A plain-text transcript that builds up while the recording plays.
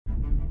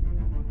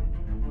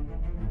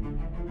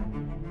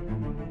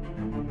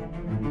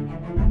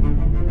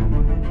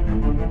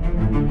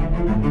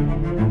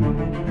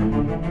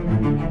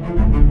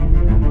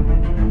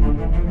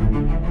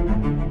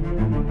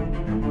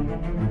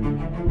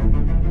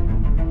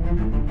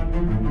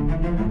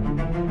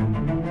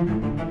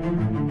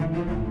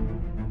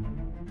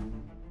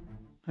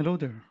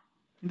there.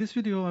 In this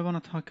video, I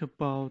want to talk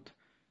about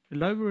a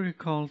library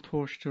called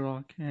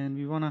TorchDrug, and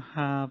we want to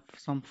have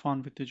some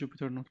fun with the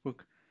Jupyter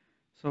Notebook.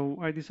 So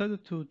I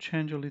decided to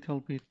change a little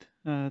bit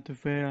the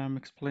way I'm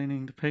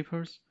explaining the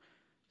papers.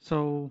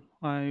 So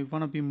I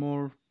want to be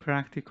more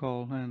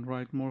practical and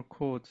write more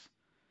codes.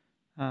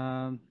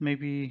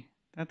 Maybe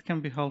that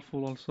can be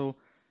helpful also.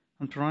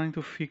 I'm trying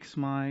to fix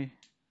my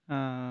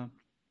uh,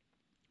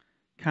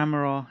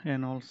 camera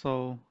and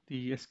also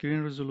the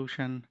screen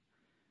resolution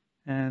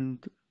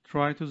and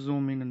try to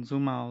zoom in and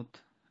zoom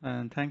out.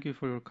 And thank you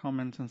for your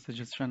comments and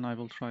suggestions. I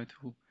will try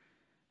to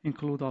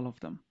include all of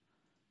them.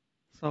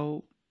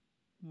 So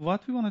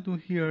what we want to do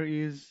here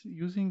is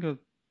using a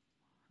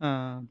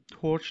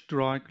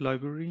TorchDrug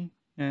library,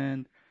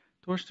 and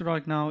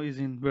TorchDrug now is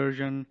in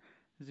version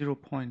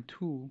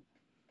 0.2.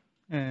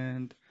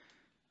 And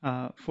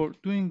for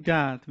doing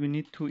that, we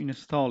need to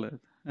install it.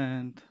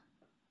 And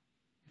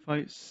if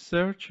I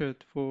search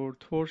it for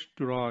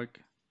TorchDrug,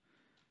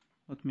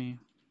 let me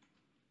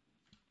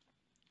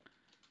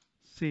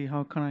see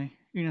how can I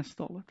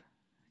install it.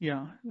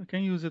 Yeah, I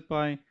can use it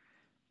by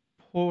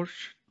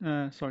TorchDrug,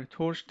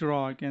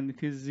 and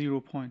it is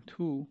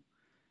 0.2,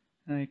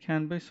 and I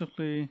can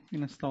basically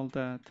install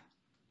that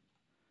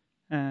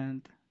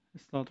and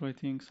start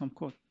writing some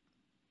code.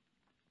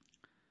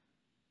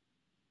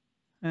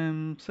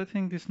 I'm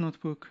setting this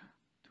notebook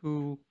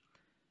to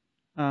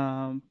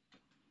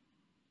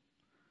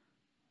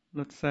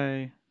let's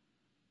say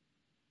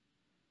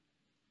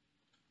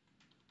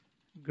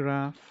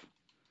graph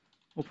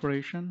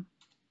operation.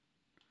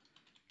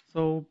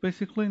 So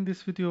basically in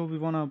this video we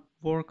want to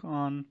work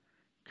on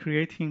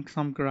creating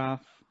some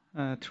graph,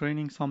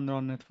 training some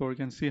neural network,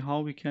 and see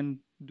how we can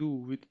do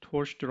with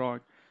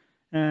TorchDrug.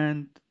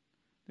 And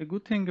the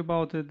good thing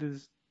about it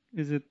is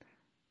it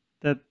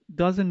that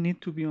doesn't need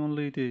to be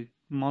only the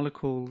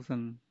molecules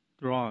and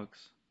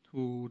drugs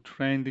to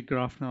train the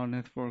graph neural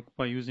network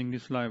by using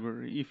this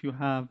library. If you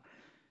have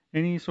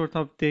any sort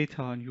of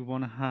data and you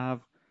want to have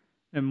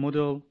a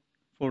model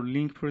for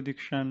link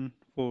prediction,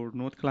 for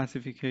node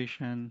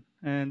classification,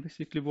 and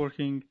basically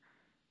working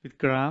with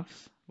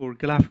graphs or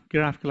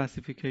graph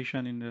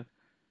classification in the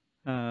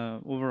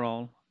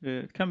overall,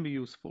 it can be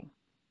useful.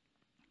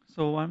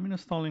 So I'm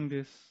installing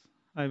this.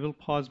 I will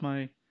pause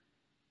my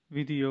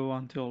video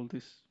until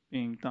this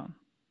being done.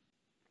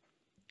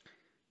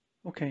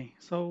 Okay,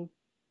 so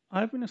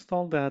I've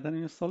installed that, and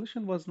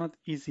installation was not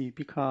easy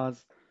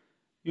because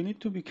you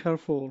need to be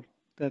careful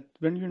that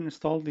when you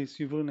install this,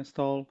 you will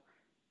install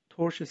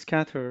Torch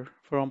Scatter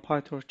from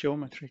PyTorch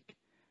Geometric,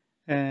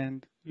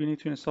 and you need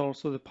to install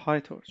also the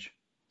PyTorch.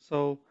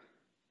 So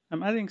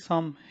I'm adding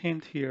some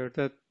hint here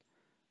that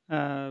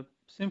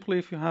simply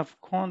if you have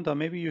Conda,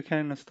 maybe you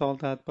can install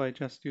that by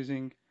just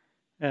using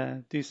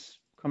this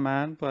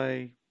command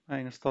by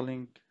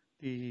installing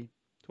the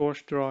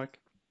TorchDrug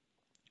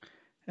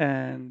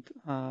and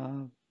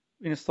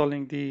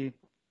installing the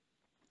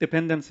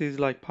dependencies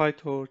like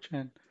PyTorch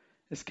and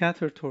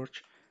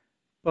ScatterTorch.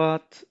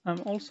 But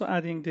I'm also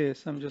adding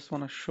this. I just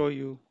want to show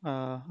you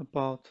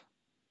about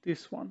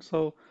this one.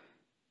 So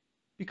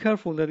be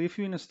careful that if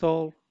you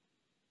install,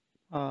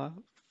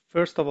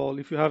 first of all,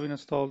 if you have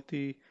installed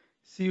the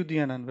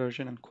CUDNN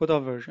version and CODA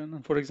version,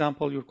 and for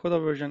example, your CODA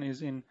version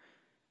is in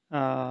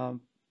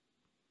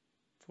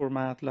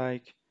format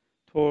like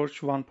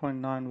Torch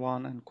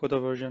 1.91 and CODA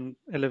version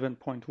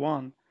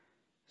 11.1.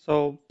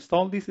 So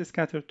install this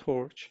scatter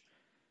torch,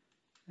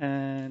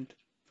 and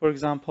for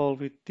example,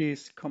 with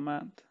this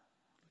command,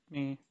 let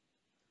me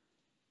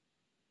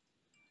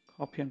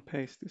copy and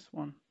paste this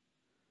one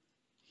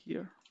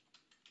here.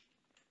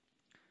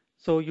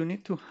 So you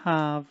need to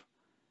have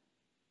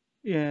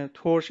a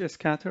torch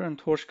scatter and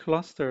torch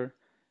cluster,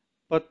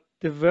 but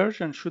the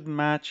version should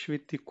match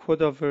with the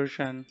CODA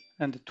version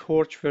and the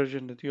torch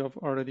version that you have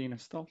already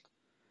installed.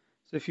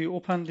 So if you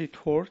open the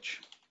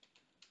torch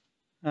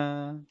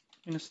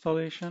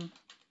installation,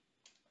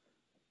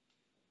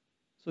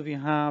 so we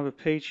have a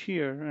page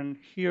here, and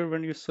here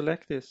when you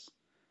select this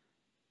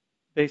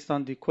based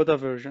on the CODA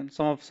version,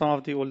 some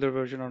of the older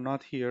version are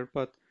not here,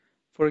 but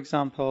for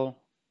example,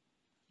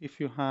 if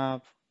you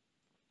have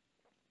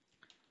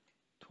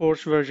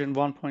Torch version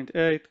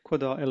 1.8,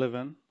 CODA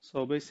 11,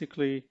 so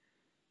basically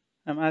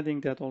I'm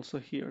adding that also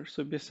here.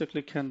 So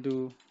basically can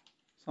do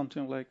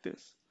something like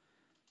this.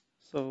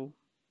 So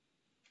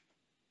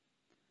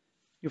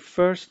you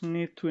first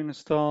need to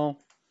install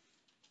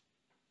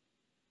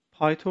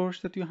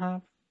PyTorch that you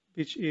have,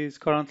 which is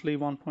currently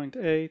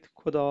 1.8,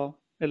 CODA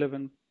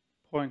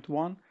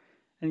 11.1,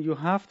 and you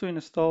have to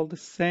install the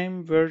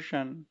same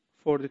version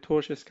for the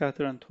Torch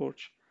scatter and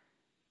Torch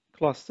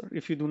cluster.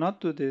 If you do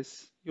not do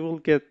this, you will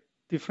get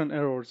different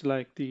errors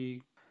like the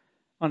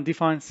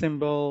undefined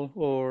symbol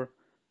or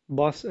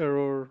bus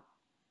error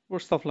or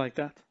stuff like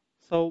that.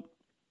 So,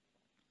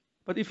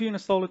 but if you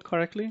install it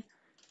correctly,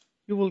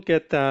 you will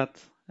get that.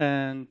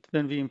 And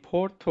when we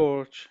import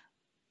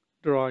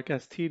TorchDrug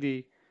as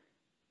TD,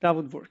 that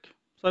would work.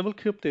 So I will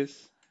keep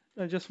this.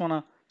 I just want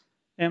to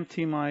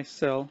empty my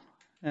cell,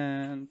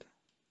 and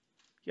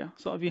yeah,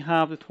 so we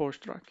have the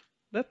TorchDrug.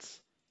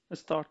 let's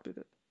start with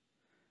it.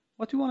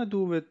 What you want to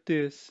do with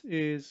this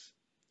is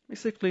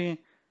basically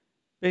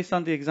based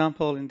on the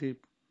example in the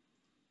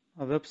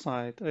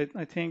website.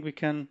 I think we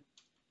can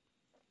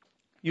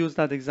use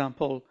that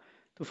example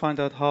to find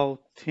out how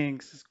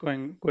things is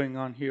going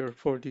on here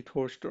for the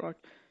TorchDrug.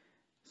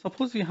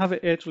 Suppose you have an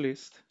edge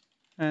list,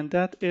 and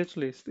that edge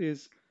list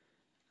is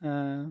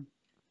uh,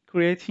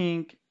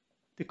 creating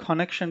the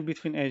connection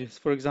between edges.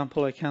 For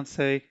example, I can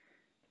say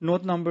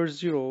node number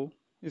 0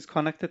 is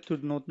connected to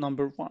node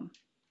number 1.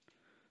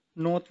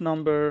 Node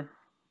number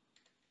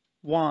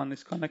 1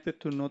 is connected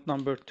to node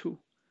number 2.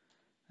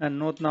 And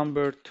node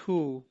number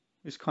 2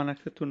 is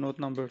connected to node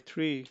number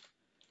 3.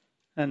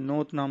 And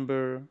node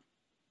number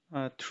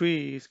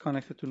 3 is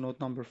connected to node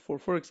number 4.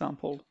 For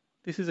example,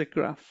 this is a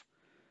graph.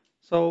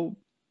 So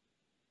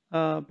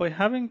by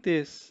having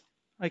this,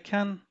 I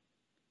can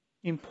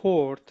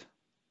import.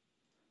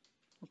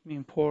 Let me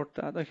import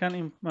that. I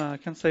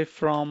can say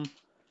from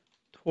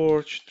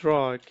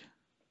TorchDrug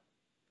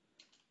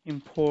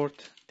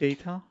import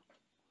data.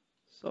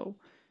 So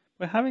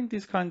by having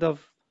this kind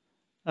of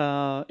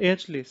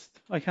edge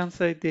list, I can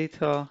say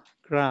data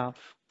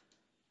graph,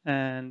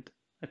 and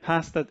I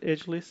pass that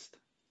edge list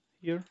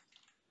here.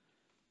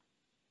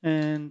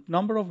 And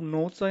number of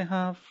nodes I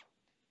have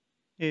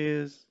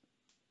is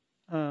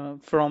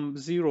from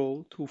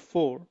 0 to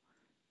 4.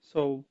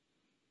 So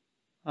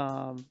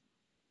um,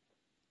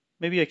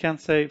 maybe I can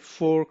say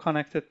 4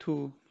 connected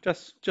to,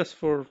 just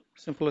for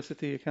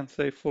simplicity, I can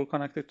say 4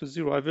 connected to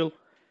 0. I will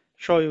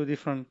show you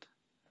different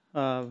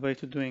way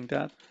to doing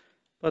that.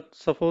 But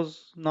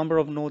suppose number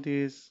of node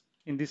is,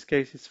 in this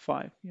case, is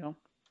 5.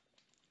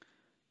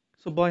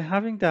 So by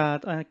having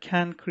that, I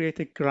can create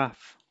a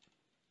graph.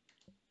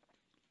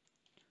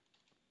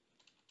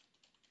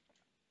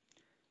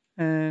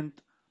 And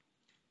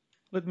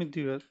let me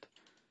do it.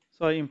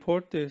 So I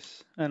import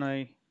this and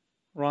I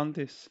run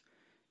this.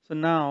 So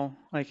now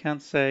I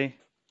can say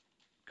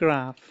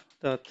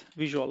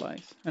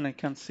graph.visualize, and I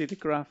can see the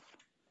graph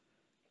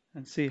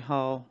and see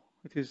how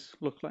it is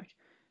look like.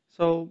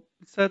 So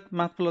it said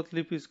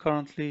matplotlib is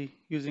currently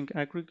using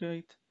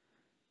aggregate.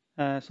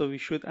 So we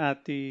should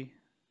add the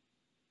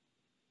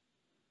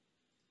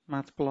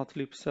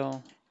matplotlib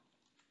cell,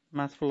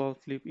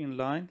 matplotlib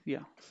inline.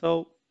 Yeah.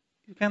 So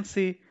you can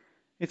see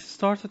it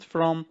started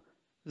from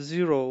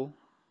 0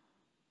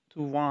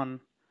 to 1,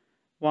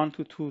 1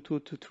 to 2, 2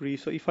 to 3.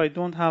 So if I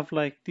don't have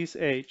like this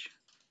age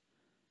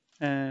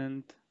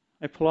and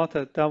I plot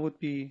it, that would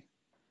be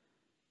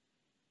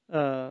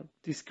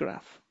this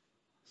graph.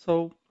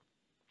 So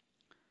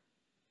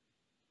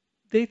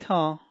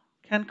data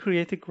can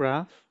create a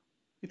graph.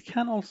 It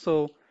can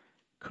also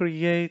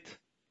create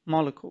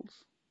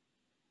molecules.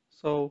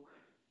 So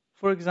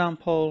for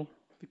example,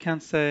 we can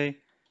say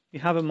we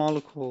have a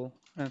molecule,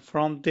 and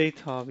from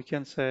data we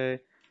can say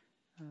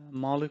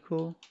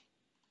molecule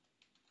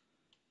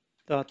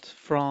dot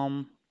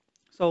from.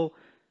 So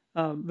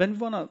when we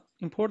want to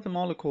import the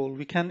molecule,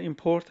 we can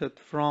import it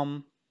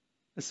from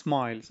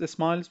SMILES.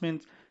 SMILES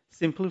means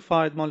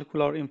Simplified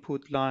Molecular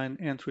Input Line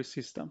Entry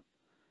System.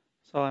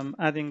 So I'm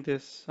adding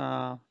this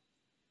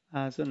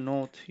as a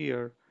note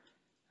here.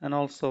 And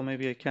also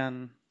maybe I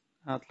can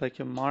add like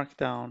a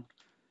markdown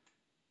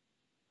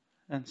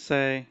and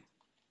say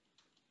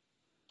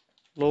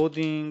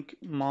loading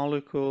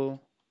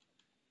molecule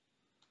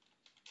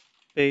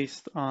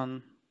based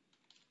on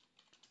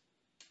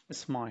a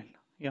SMILE.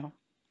 Yeah.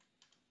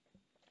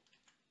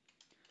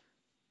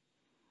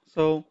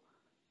 So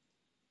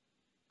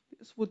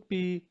this would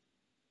be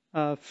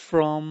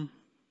from,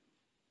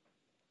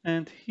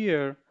 and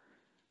here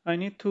I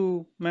need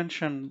to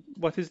mention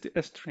what is the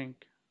string.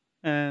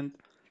 And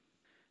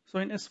so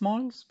in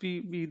SMILES,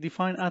 we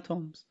define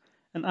atoms,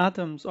 and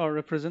atoms are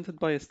represented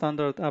by a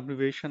standard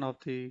abbreviation of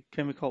the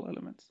chemical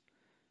elements.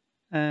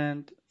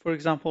 And for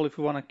example, if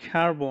we want a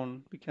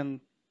carbon, we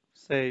can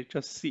say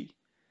just C.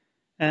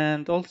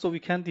 And also we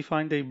can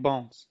define the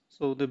bonds.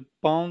 So the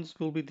bonds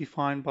will be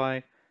defined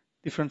by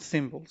different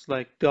symbols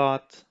like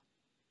dot,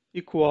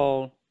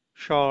 equal,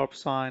 sharp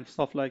sign,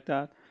 stuff like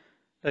that.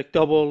 Like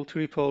double,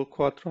 triple,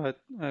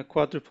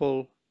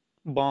 quadruple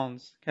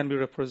bonds can be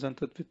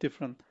represented with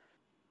different.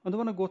 I don't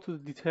want to go to the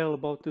detail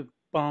about the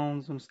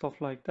bounds and stuff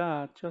like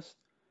that. Just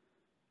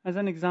as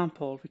an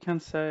example, we can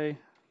say,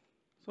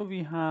 so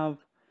we have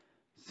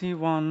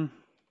C1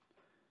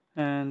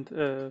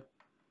 and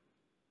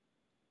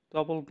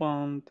double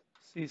bond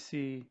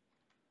CC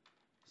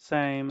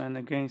same, and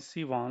again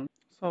C1.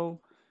 So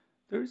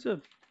there is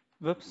a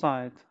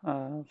website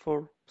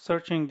for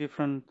searching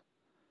different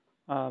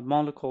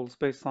molecules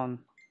based on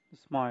the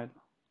SMILE.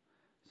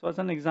 So as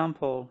an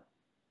example,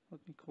 let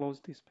me close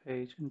this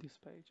page and this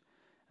page.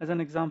 As an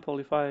example,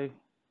 if I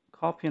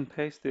copy and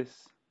paste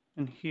this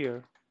in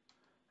here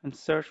and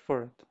search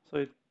for it, so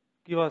it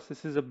give us,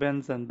 this is a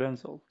benzene,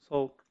 benzyl.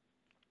 So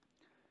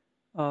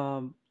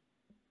um,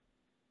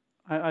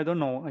 I don't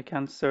know, I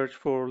can search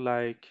for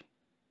like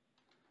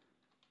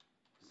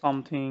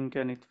something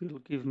and it will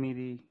give me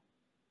the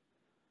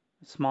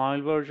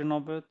SMILE version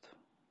of it.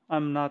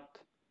 I'm not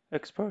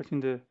expert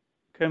in the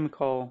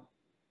chemical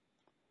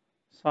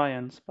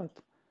science, but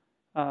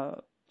uh,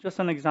 just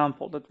an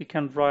example that we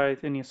can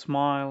write any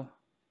smile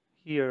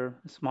here,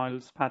 a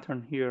smile's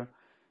pattern here,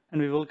 and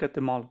we will get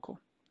the molecule.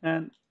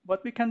 And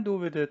what we can do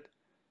with it,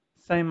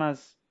 same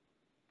as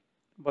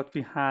what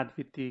we had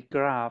with the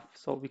graph,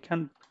 so we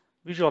can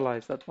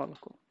visualize that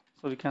molecule.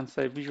 So we can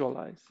say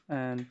visualize,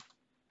 and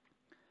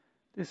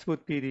this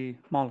would be the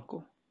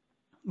molecule.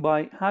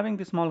 By having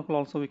this molecule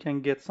also, we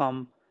can get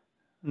some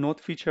node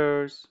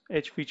features,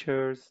 edge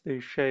features,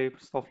 their shape,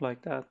 stuff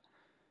like that.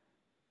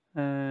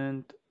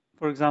 And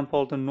for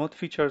example, the node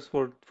features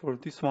for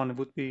this one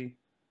would be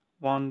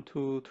 1,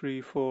 2,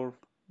 3, 4,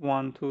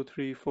 1, 2,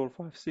 3, 4,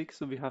 5, 6.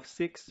 So we have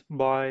 6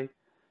 by,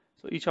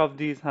 so each of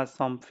these has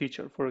some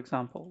feature. For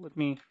example, let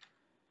me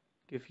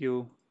give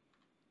you,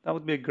 that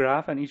would be a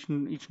graph, and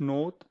each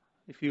node,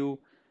 if you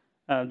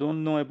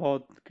don't know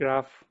about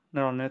graph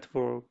neural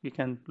network, you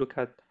can look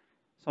at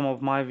some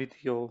of my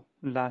video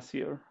last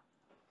year.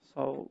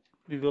 So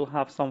we will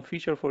have some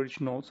feature for each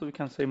node. So we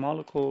can say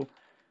molecule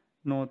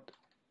node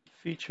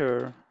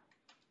feature,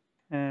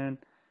 and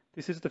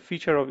this is the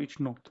feature of each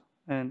node.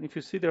 And if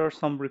you see, there are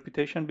some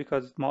repetition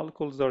because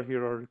molecules are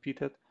here are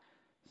repeated,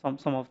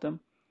 some of them.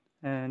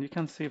 And you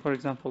can see, for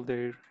example,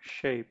 their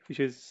shape, which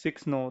is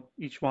 6 node,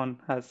 each one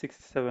has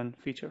 67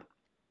 feature.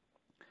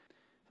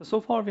 So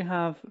far we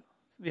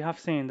have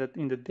seen that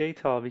in the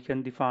data we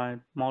can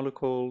define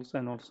molecules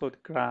and also the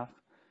graph.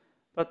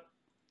 But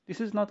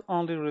this is not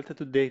only related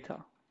to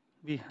data.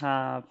 We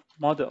have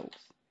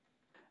models.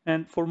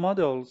 And for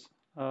models,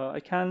 I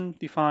can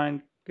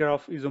define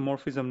graph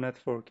isomorphism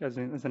network as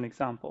an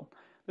example.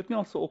 Let me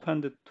also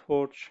open the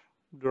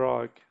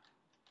TorchDrug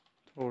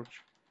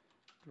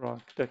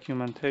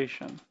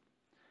documentation.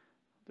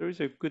 There is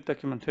a good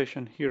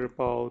documentation here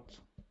about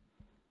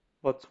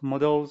what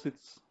models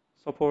it's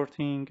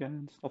supporting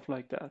and stuff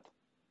like that.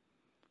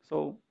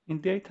 So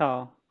in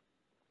data,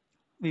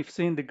 we've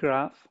seen the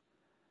graph,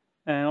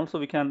 and also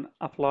we can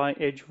apply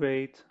edge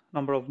weight,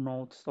 number of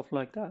nodes, stuff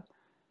like that.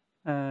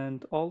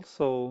 And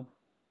also,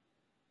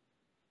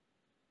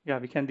 yeah,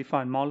 we can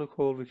define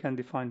molecule, we can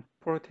define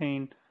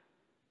protein,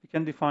 we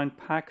can define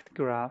packed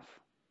graph,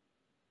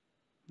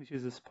 which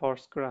is a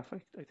sparse graph,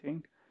 I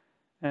think.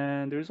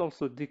 And there is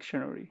also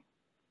dictionary.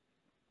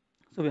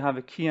 So we have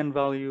a key and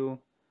value,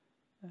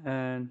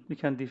 and we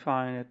can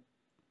define it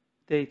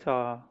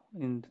data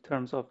in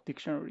terms of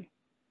dictionary.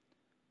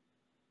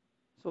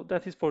 So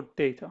that is for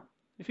data.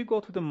 If you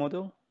go to the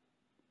model,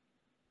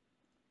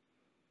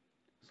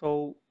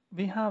 so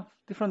we have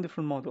different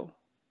model.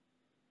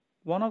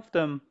 One of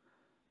them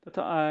that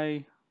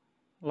I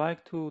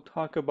like to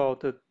talk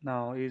about it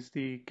now is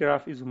the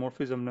graph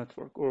isomorphism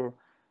network, or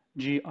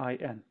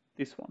GIN,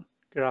 this one,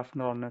 graph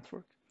neural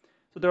network.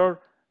 So there are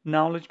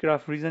knowledge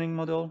graph reasoning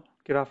model,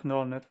 graph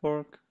neural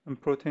network, and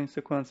protein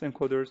sequence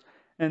encoders.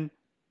 And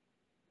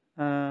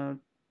uh,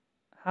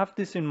 have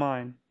this in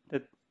mind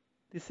that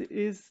this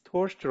is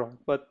TorchDrug,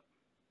 but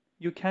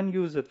you can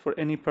use it for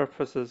any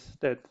purposes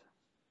that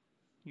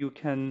you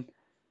can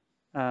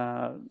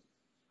uh,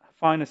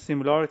 find a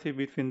similarity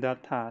between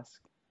that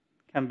task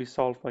can be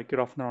solved by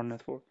graph neural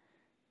network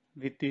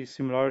with the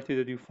similarity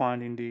that you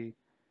find in the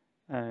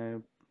uh,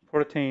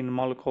 protein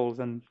molecules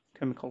and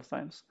chemical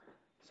science.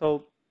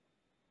 So,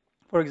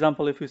 for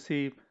example, if you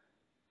see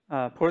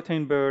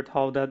protein bird,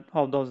 how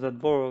does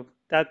that work?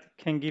 That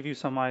can give you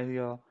some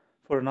idea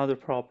for another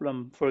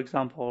problem. For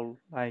example,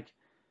 like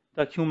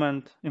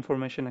document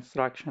information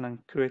extraction and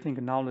creating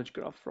a knowledge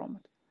graph from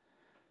it.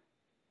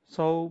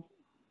 So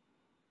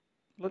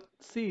let's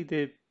see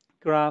the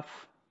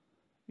graph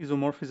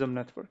isomorphism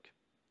network.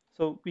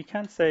 So we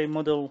can say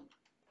model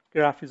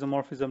graph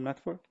isomorphism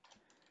network.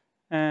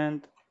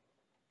 And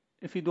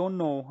if you don't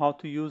know how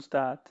to use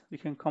that, we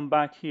can come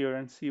back here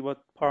and see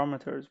what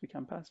parameters we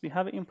can pass. We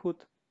have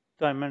input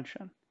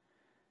dimension,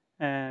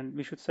 and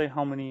we should say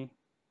how many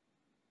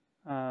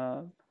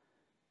uh,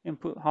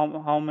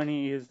 how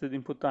many is the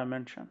input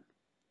dimension.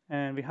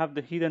 And we have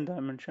the hidden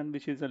dimension,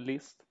 which is a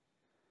list.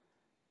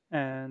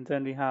 And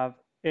then we have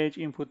edge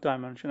input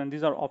dimension, and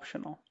these are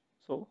optional.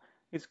 So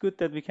it's good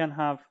that we can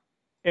have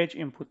edge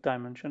input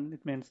dimension.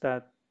 It means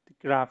that the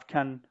graph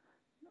can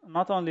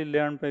not only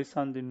learn based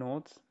on the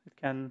nodes, it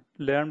can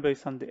learn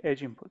based on the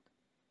edge input.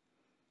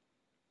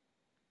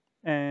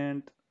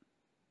 And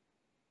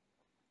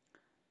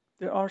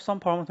there are some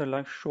parameters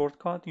like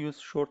shortcut, use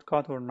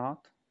shortcut or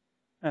not.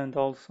 And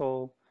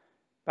also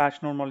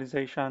batch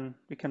normalization,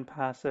 we can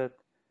pass it.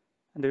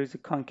 And there is a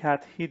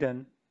concat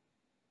hidden,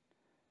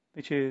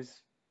 which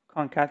is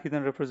concat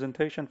hidden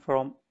representation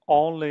from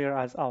all layer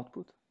as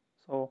output.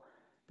 So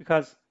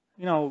because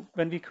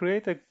when we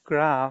create a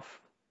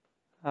graph,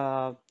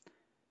 uh,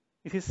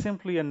 it is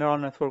simply a neural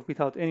network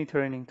without any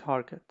training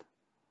target.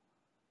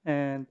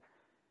 And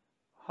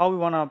how we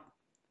want to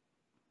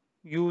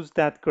use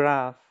that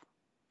graph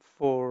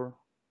for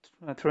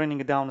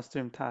training a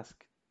downstream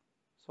task.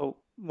 So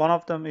one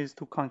of them is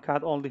to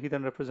concat all the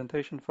hidden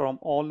representation from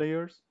all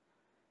layers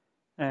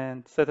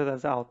and set it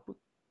as output.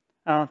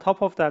 And on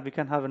top of that, we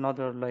can have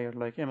another layer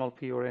like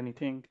MLP or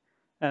anything,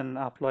 and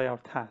apply our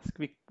task.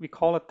 We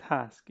call it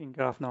task in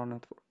graph neural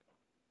network.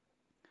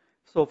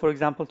 So for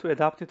example, to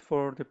adapt it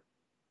for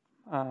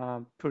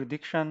the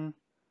prediction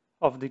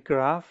of the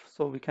graph,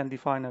 so we can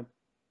define a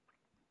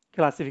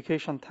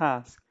classification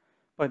task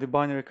by the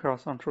binary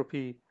cross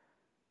entropy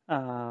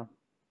uh,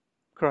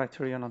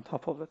 criterion on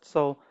top of it.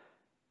 So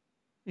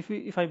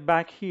if I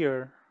back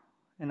here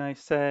and I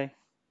say,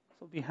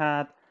 so we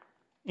had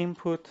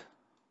input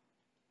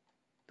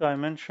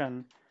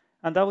dimension,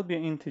 and that would be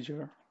an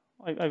integer.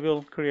 I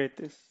will create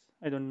this.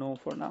 I don't know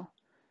for now.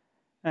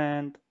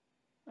 And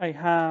I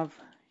have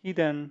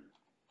hidden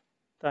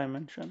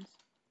dimensions.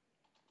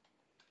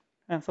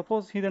 And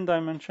suppose hidden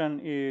dimension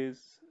is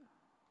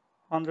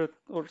 100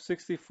 or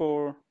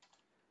 64,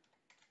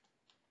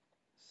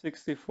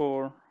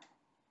 64.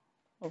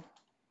 Oh,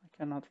 I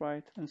cannot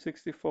write, and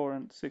 64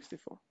 and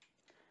 64.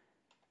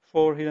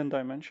 4 hidden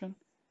dimension.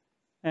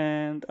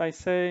 And I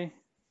say,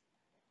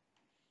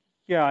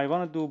 yeah, I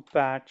want to do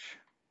batch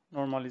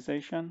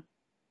normalization.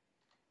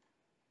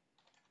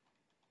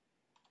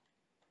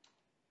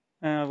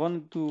 And I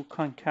want to do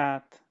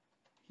concat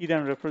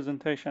hidden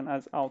representation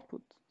as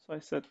output. So I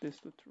set this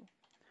to true.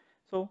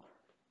 So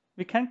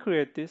we can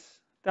create this.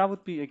 That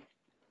would be a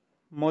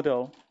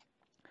model.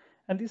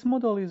 And this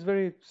model is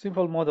very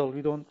simple model.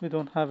 We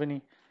don't have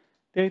any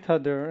data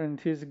there, and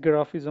it is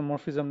graph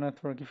isomorphism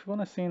network. If you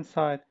want to see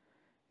inside,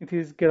 it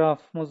is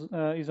graph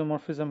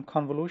isomorphism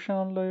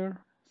convolutional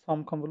layer,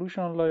 some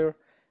convolutional layer,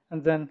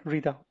 and then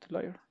readout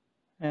layer.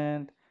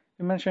 And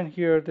we mentioned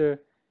here the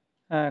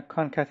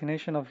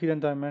concatenation of hidden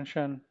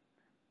dimension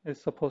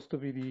is supposed to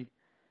be the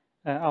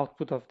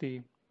output of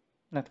the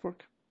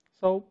network.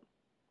 So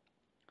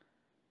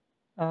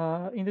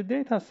in the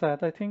data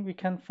set, I think we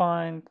can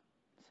find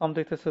some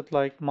data set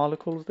like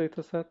molecules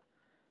data set.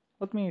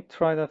 Let me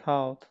try that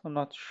out. I'm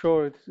not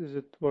sure is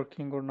it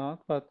working or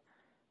not, but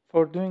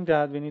for doing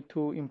that, we need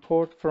to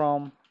import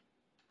from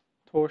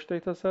Torch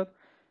dataset.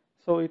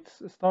 So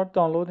it's start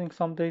downloading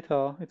some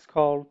data. It's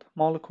called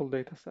molecule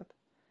dataset.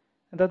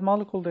 And that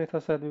molecule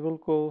dataset, we will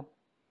go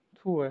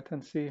to it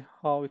and see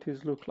how it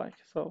is look like.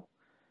 So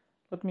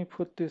let me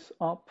put this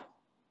up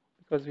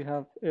because we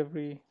have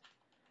every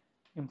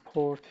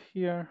import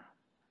here.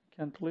 I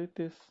can delete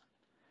this.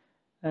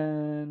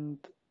 And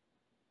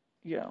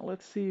yeah,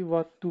 let's see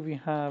what do we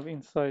have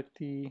inside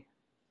the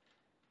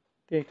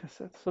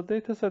dataset. So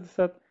dataset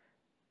set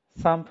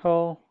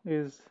sample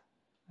is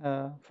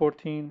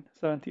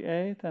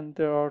 1478, and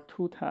there are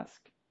 2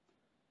 tasks.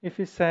 If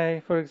we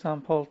say, for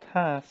example,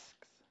 tasks,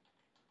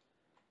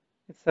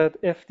 it said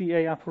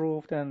FDA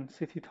approved and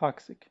city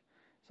toxic.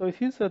 So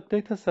it is a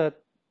dataset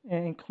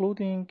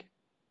including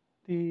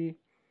the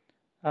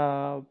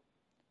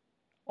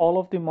all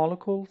of the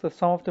molecules. That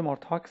some of them are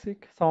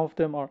toxic, some of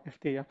them are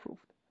FDA approved.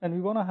 And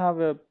we want to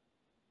have a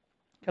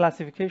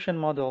classification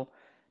model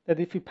that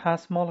if we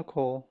pass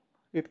molecule,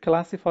 it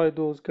classifies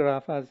those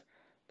graph as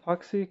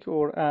toxic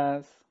or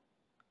as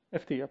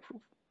FDA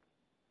approved.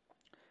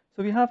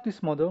 So we have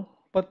this model,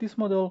 but this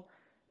model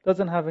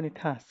doesn't have any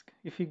task.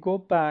 If you go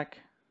back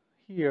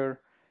here,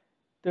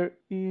 there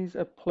is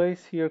a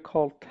place here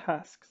called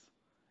tasks.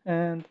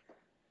 And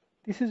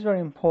this is very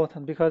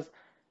important because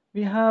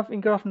we have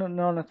in graph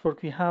neural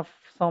network, we have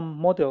some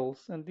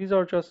models, and these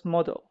are just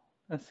model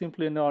and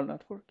simply a neural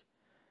network.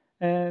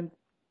 And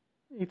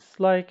it's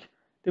like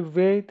the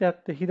way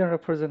that the hidden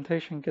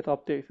representation get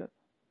updated.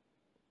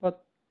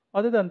 But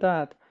other than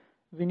that,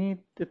 we need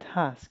the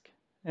task.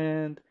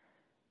 And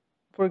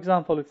for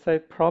example, it's a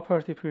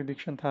property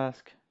prediction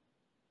task,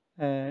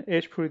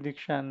 age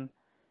prediction,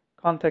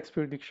 context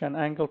prediction,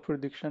 angle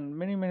prediction,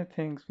 many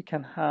things we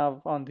can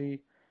have on the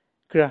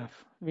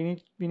graph.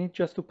 We need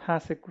just to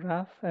pass a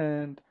graph,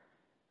 and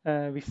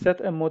we set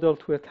a model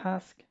to a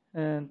task,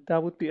 and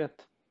that would be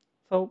it.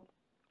 So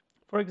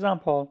for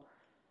example,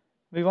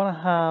 we want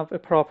to have a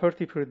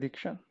property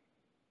prediction.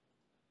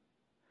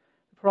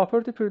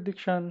 Property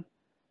prediction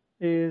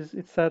is,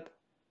 it said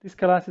this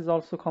class is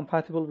also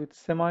compatible with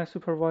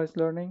semi-supervised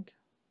learning.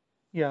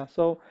 Yeah,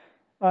 so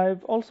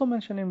I've also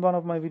mentioned in one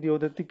of my videos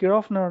that the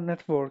graph neural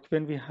network,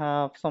 when we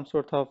have some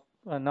sort of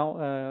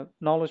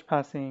knowledge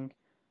passing,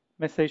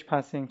 message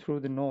passing through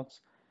the nodes,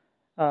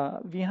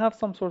 we have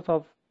some sort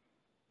of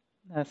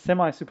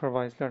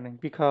semi-supervised learning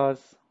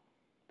because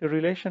the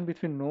relation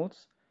between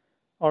nodes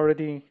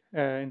already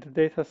in the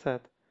data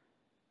set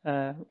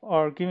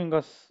are giving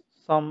us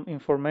some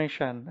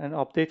information and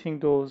updating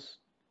those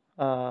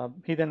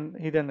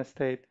hidden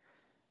state.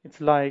 It's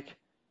like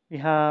we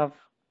have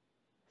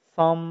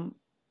some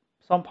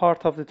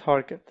part of the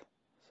target.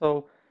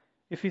 So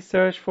if we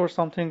search for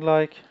something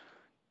like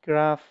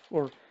graph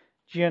or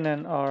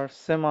GNN or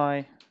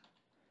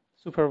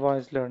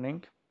semi-supervised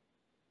learning,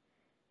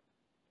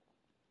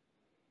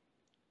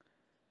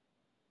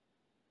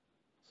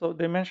 so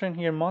they mention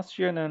here most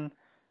GNN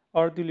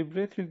are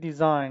deliberately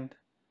designed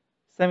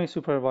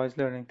semi-supervised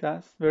learning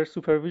tasks where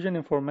supervision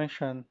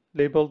information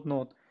labeled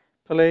node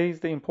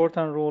plays the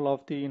important role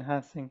of the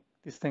enhancing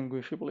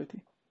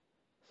distinguishability.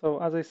 So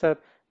as I said,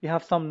 we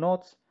have some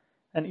nodes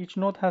and each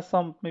node has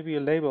some maybe a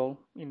label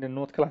in the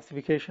node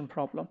classification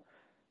problem.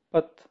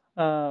 But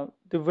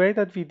the way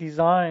that we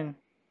design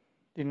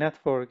the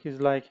network is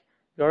like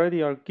we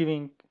already are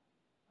giving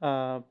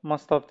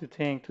most of the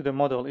thing to the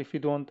model. If you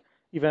don't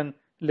even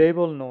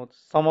label nodes,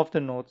 some of the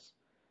nodes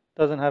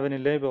doesn't have any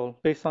label.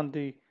 Based on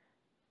the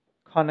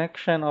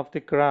connection of the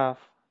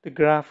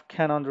graph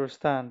can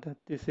understand that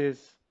this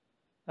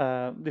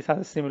has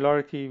a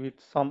similarity with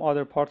some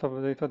other part of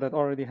the data that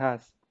already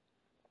has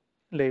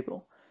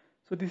label.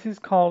 So this is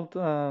called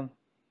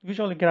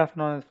usually graph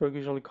neural network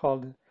usually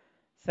called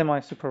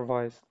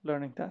semi-supervised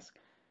learning task.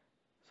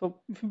 So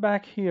if you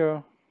back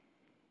here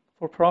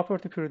for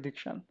property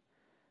prediction.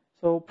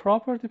 So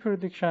property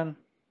prediction,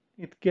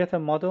 it get a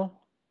model,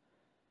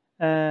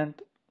 and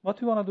what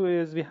we want to do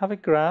is we have a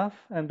graph,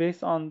 and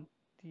based on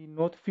the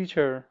node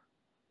feature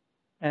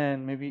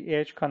and maybe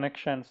edge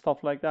connection,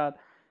 stuff like that,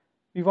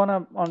 we want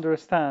to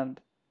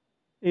understand,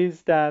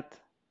 is that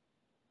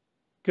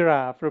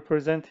graph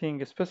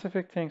representing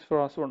specific things for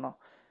us or not?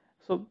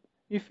 So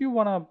if you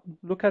want to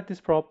look at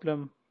this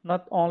problem,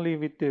 not only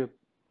with the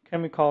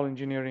chemical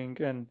engineering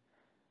and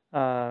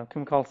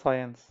chemical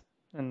science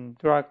and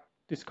drug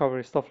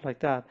discovery, stuff like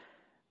that,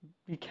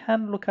 we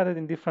can look at it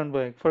in different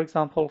way. For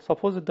example,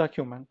 suppose a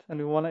document and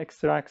we want to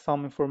extract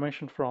some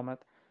information from it,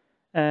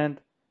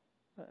 and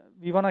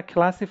we want to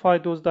classify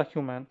those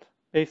documents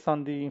based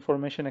on the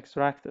information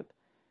extracted.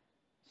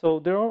 So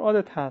there are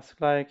other tasks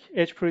like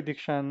edge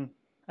prediction,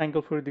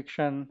 angle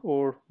prediction,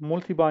 or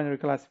multi-binary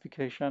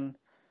classification,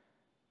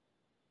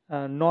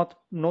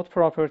 node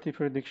property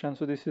prediction.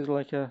 So this is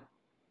like a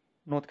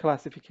node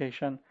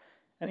classification,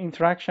 and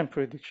interaction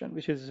prediction,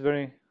 which is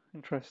very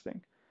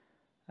interesting.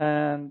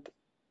 And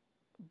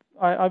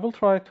I will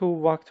try to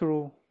walk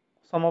through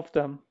some of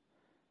them.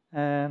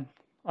 And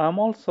I'm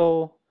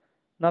also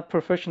not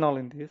professional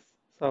in this,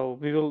 so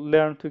we will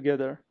learn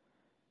together.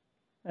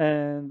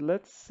 And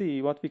let's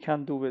see what we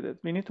can do with it.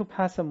 We need to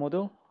pass a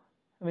model.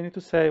 We need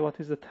to say what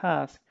is the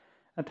task.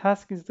 A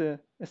task is the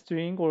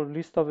string or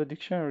list of a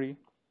dictionary.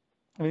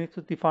 We need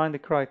to define the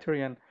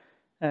criterion.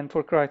 And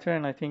for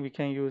criterion, I think we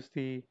can use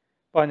the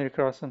binary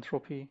cross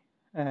entropy.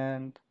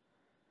 And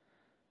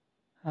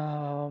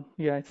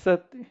yeah, it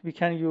said we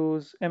can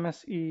use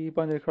MSE,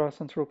 binary cross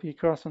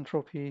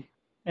entropy,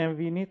 and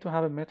we need to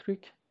have a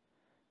metric.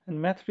 And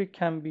metric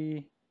can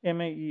be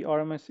MAE,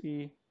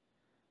 RMSE.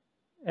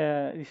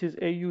 This is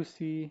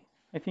AUC.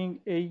 I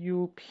think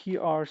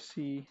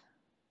AUPRC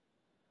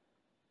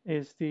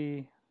is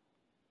the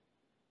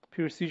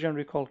precision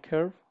recall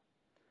curve.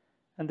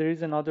 And there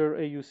is another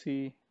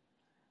AUC.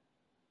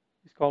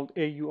 It's called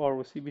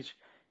AUROC, which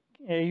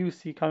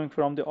AUC coming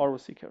from the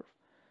ROC curve.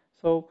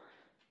 So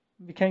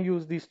we can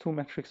use these two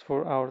metrics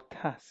for our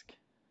task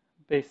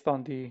based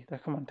on the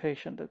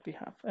documentation that we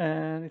have.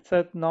 And it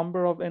said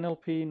number of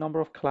NLP, number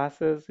of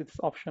classes, it's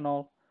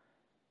optional.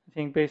 I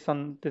think based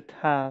on the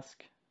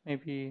task,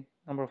 maybe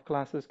number of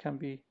classes can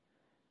be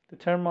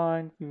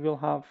determined. We will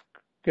have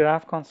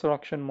graph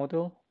construction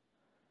model,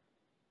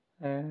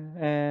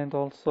 and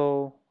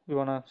also we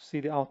want to see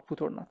the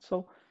output or not.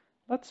 So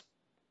let's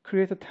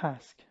create a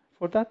task.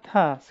 For that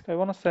task, I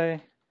want to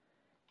say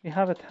we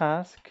have a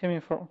task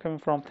coming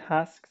from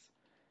tasks,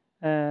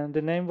 and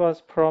the name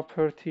was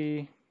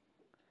property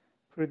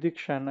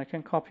prediction. I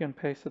can copy and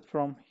paste it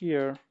from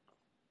here,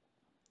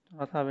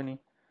 not have any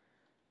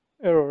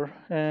error,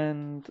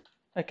 and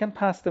I can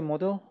pass the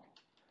model.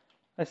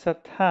 I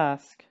said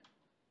task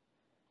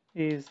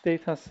is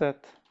dataset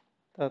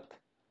that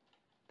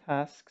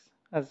tasks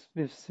as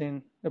we've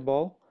seen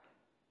above,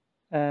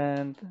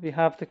 and we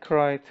have the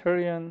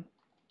criterion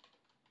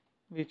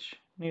which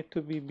need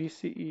to be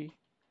BCE,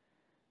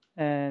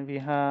 and we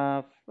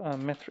have a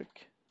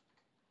metric,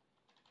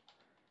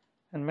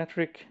 and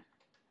metric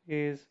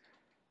is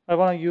I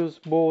want to use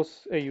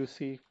both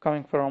AUC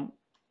coming from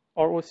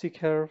ROC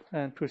curve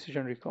and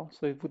precision recall,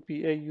 so it would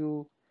be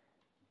AU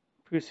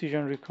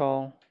precision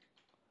recall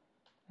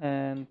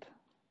and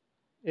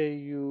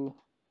AU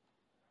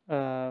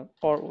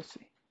ROC.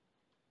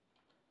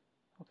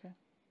 Okay,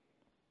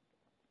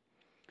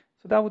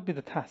 so that would be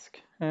the task.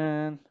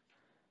 And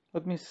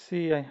let me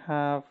see, I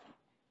have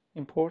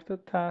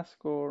imported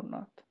task or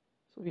not.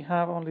 So we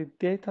have only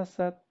data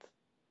set.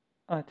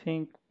 I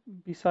think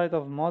beside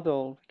of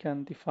model, we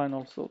can define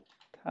also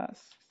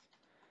tasks.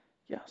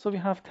 Yeah, so we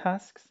have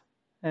tasks.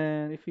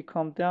 And if we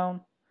come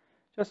down,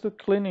 just to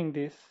cleaning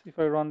this, if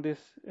I run this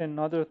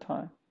another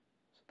time,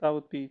 so that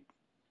would be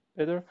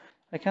better.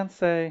 I can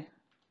say,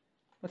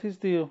 what is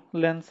the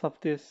length of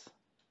this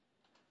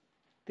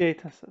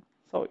data set?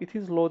 So it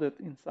is loaded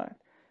inside.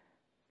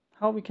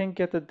 How we can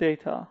get the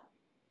data?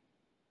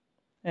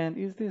 And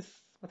is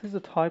this, what is the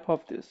type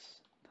of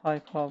this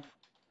type of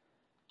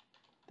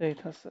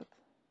data set?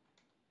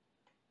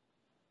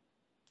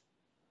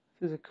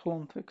 This is a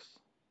context.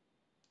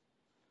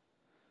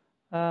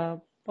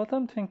 What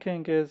I'm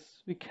thinking is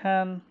we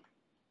can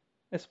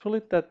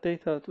split that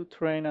data to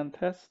train and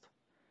test,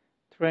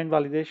 train,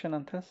 validation,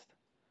 and test.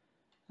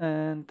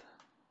 And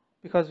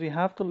because we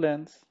have the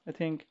length, I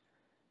think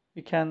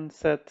we can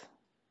set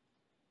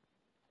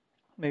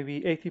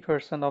maybe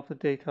 80% of the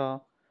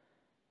data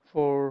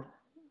for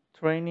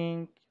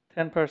training,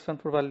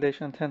 10% for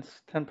validation,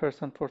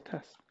 10% for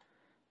test.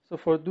 So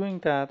for doing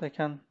that, I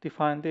can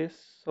define this.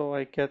 So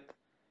I get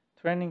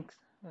training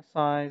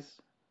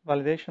size,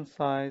 validation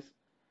size,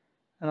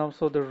 and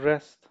also the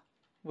rest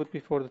would be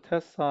for the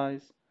test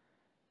size.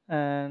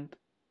 And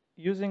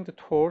using the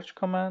torch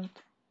command,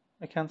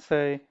 I can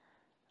say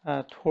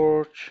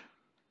torch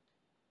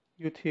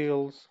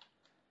utils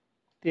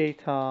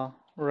data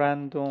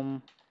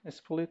random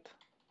split.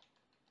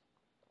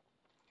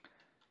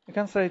 I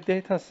can say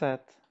data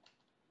set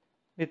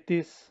with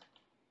this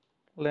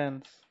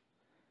length.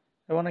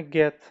 I want to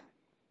get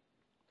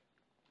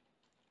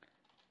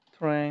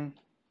training,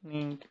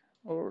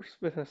 or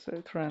better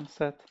say train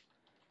set,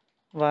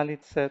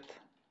 valid set,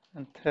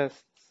 and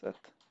test set.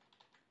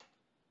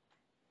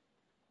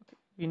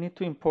 We need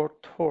to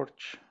import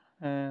torch,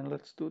 and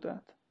let's do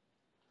that.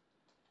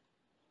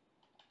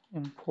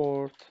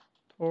 Import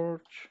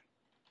torch.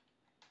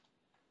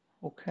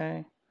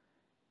 Okay,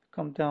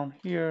 come down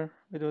here,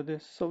 we do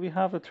this. So we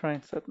have a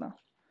train set now.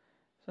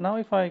 So now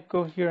if I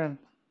go here and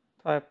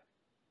type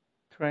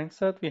train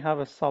set, we have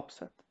a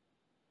subset.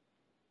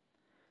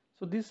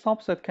 So this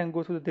subset can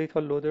go to the data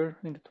loader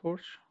in the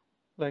torch,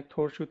 like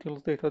torch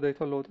utils data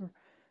loader,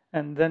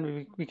 and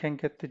then we can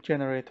get the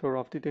generator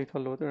of the data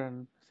loader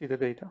and see the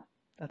data.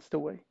 That's the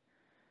way.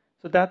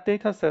 So that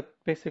data set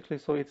basically,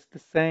 so it's the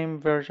same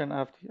version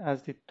of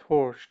as the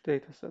torch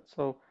data set.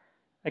 So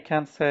I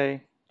can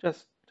say,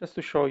 just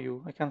to show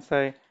you, I can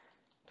say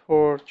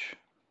torch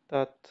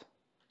dot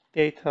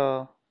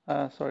data,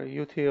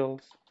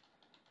 utils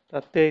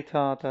dot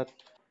data dot,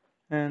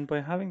 and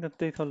by having that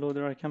data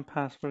loader, I can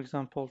pass, for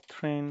example,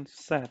 train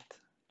set,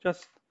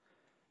 just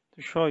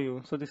to show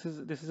you. So this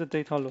is a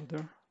data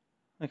loader.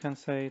 I can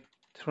say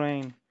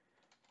train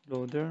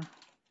loader.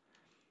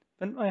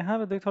 When I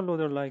have a data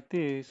loader like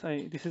this,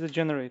 this is a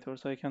generator,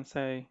 so I can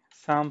say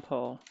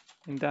sample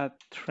in that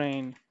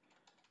train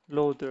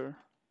loader,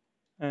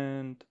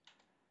 and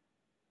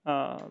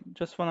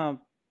just wanna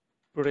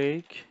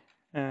break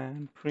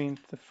and print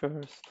the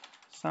first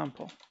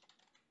sample.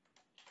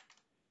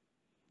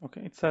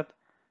 Okay, it said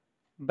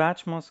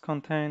batch must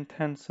contain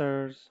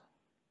tensors,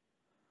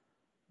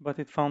 but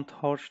it found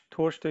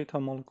torch data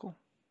molecule.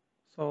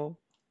 So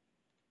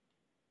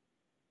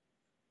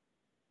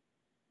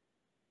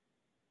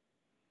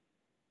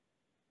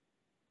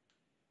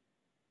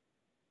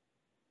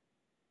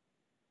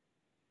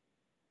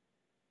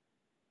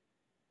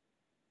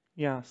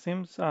yeah,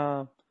 seems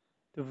the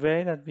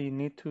way that we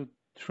need to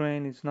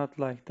train is not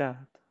like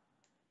that.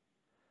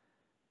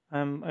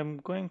 I'm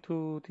going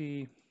to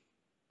the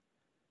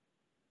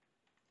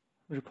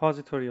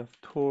repository of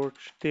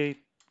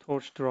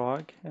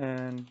TorchDrug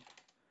and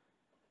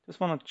just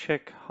want to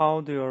check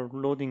how they are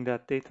loading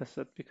that data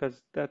set,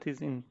 because that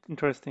is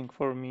interesting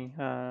for me.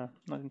 Not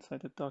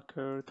inside the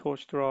Docker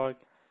TorchDrug.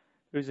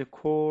 There is a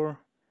core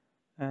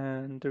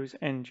and there is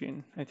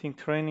engine. I think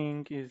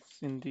training is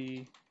in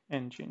the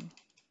engine.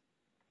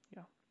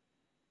 Yeah.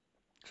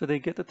 So they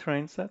get a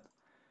train set,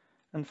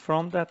 and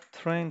from that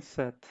train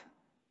set,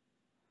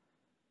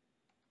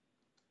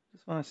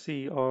 just want to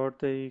see, are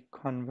they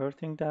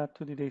converting that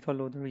to the data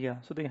loader?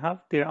 Yeah. So they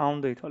have their own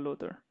data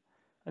loader.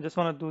 I just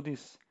want to do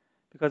this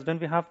because when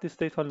we have this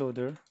data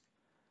loader,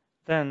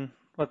 then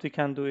what we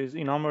can do is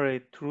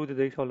enumerate through the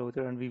data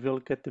loader and we will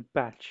get the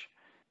batch.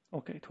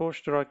 Okay,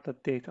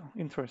 torch.data.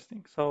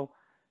 Interesting. So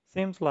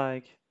seems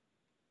like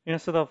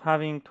instead of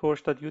having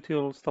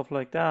torch.util stuff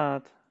like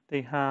that,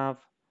 they have,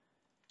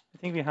 I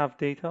think we have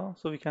data,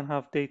 so we can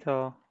have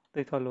data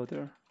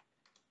loader.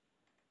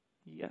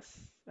 Yes,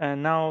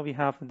 and now we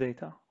have the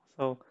data.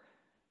 So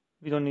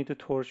we don't need the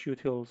torch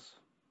utils.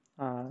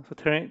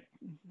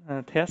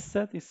 Test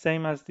set is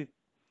same as the,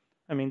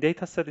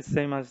 data set is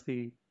same as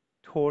the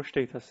torch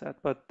data set,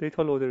 but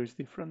data loader is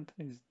different,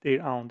 is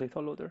their own data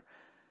loader.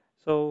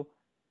 So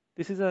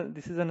as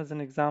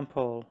an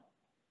example.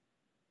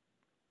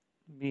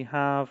 We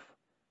have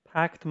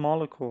packed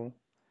molecule.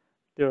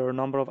 There are a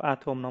number of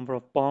atom, number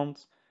of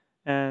bonds,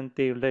 and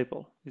their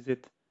label. Is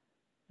it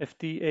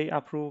FDA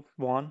approved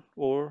 1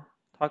 or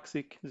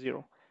toxic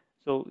 0?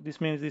 So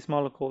this means this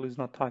molecule is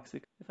not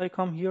toxic. If I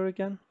come here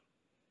again,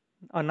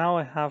 now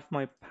I have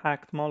my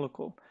packed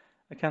molecule.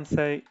 I can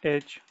say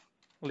edge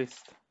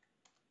list.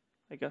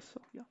 I guess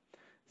so, yeah.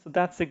 So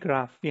that's a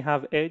graph. We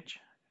have edge,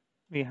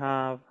 we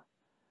have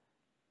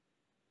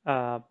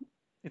uh,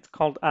 it's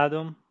called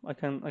atom. I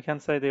can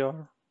say they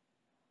are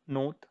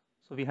node.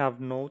 So we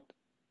have node,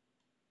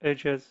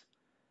 edges,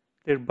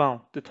 they're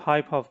bound. The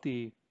type of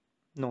the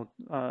node,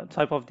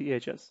 type of the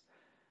edges,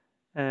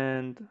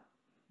 and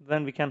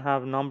then we can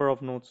have number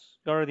of nodes.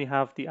 We already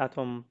have the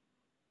atom.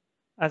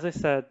 As I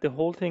said, the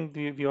whole thing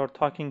we are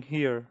talking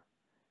here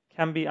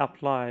can be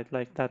applied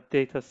like that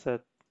data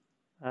set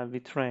we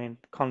trained,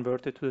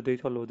 converted to the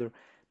data loader.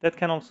 That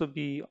can also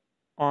be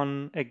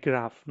on a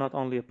graph, not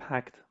only a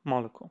packed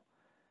molecule.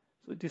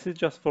 So this is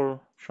just for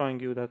showing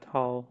you that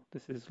how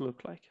this is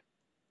look like.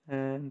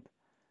 And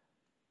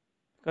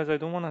because I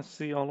don't want to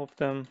see all of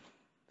them,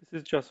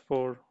 This is just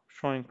for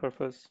showing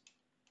purpose.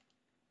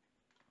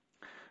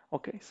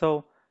 Okay,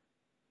 so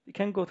we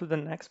can go to the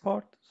next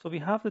part. So we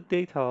have the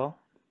data,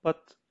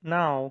 but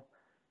now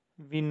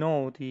we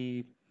know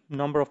the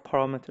number of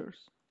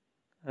parameters.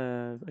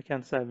 I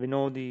can say we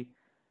know the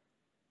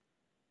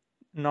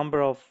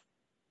number of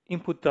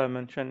input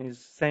dimension is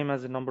same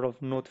as the number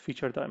of node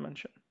feature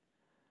dimension.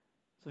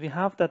 So we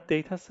have that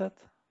data set.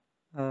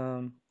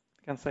 I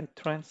can say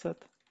train set.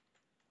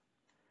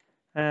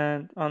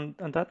 And on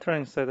that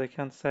train set, I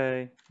can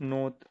say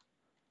node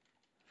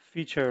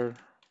feature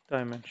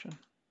dimension.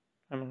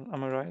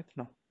 Am I right?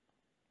 No.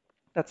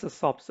 That's a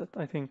subset.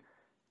 I think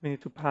we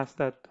need to pass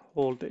that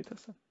whole data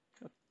set.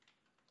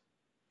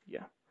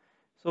 Yeah.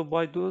 So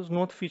by those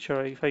node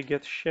feature, if I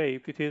get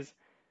shape, it is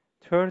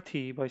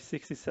 30 by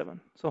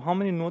 67. So how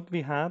many node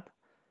we had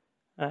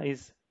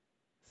is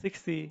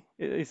 60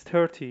 is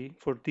 30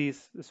 for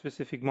this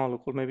specific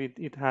molecule. Maybe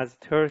it has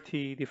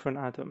 30 different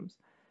atoms,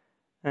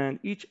 and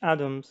each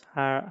atoms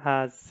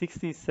has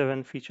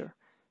 67 feature.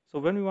 So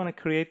when we want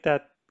to create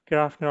that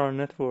graph neural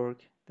network,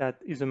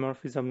 that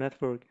isomorphism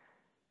network,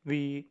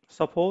 we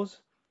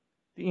suppose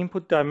the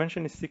input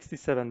dimension is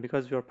 67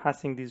 because we are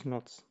passing these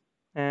nodes.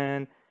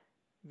 And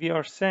we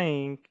are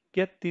saying,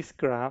 get this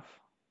graph,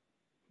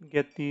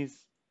 get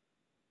these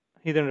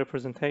hidden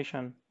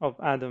representation of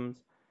atoms,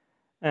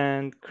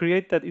 and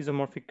create that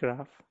isomorphic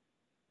graph.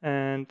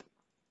 And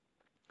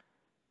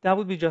that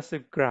would be just a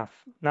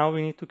graph. Now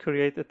we need to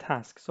create a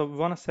task. So we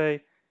want to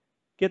say,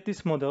 get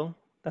this model,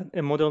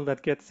 a model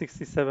that gets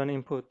 67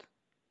 input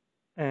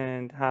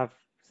and have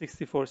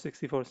 64,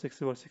 64,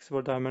 64,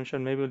 64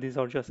 dimension. Maybe these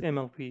are just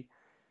MLP.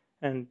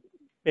 And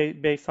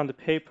based on the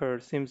paper,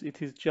 seems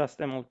it is just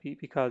MLP,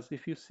 because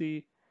if you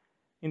see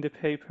in the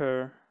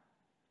paper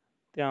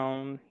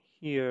down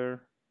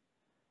here,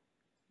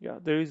 yeah,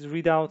 there is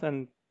readout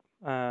and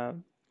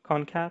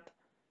concat,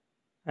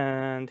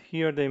 and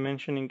here they're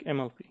mentioning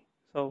MLP.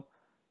 So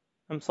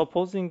I'm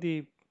supposing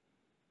the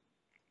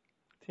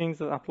things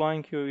that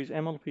applying here is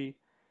MLP,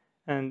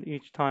 and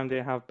each time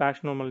they have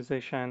batch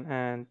normalization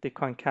and they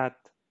concat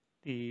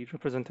the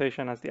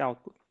representation as the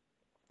output.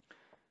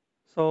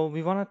 So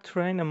we want to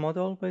train a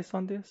model based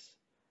on this.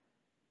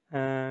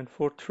 And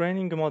for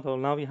training a model,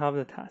 now we have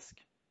the task.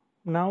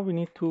 Now we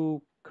need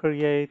to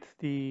create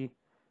the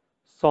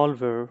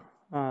solver,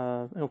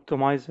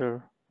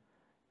 optimizer.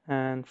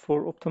 And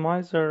for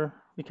optimizer,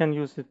 we can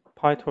use the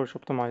PyTorch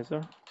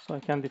optimizer. So I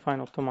can define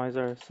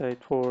optimizer, say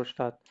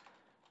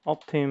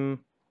torch.optim,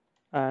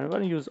 and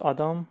when I use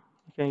Adam,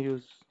 I can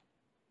use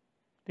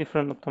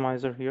different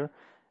optimizer here.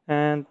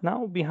 And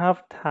now we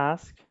have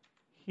task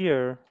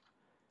here.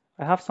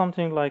 I have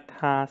something like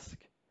task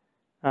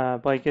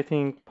by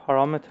getting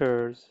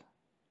parameters.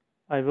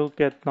 I will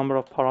get number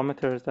of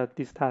parameters that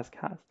this task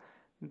has.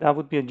 That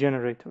would be a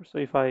generator. So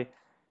if I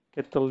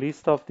get the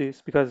list of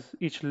this, because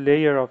each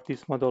layer of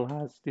this model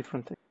has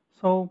different things.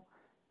 So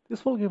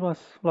this will give us,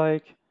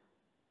 like,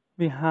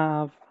 we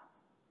have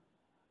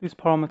this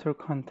parameter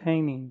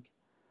containing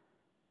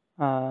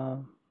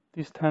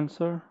this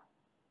tensor,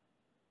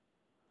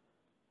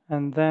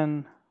 and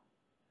then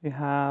we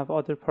have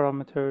other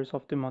parameters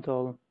of the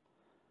model.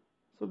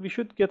 So we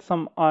should get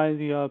some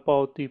idea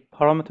about the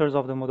parameters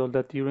of the model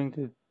that during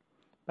the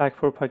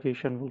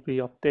backpropagation will be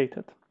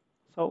updated.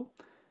 So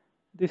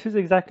this is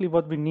exactly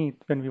what we need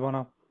when we want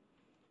to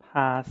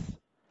pass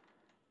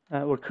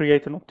or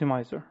create an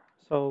optimizer.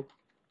 So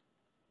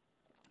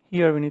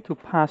here we need to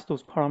pass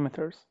those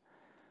parameters,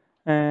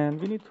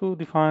 and we need to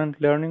define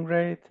learning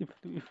rate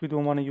if we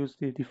don't want to use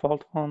the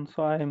default one.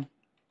 So I'm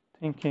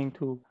thinking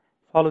to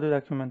follow the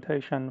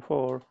documentation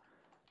for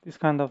this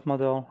kind of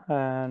model,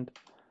 and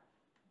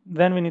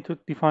then we need to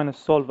define a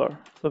solver.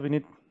 So we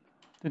need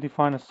to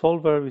define a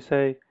solver. We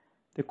say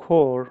the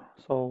core.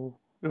 So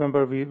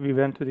remember we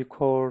went to the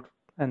core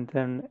and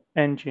then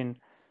engine.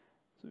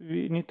 So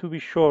we need to be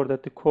sure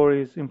that the core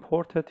is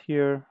imported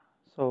here.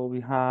 So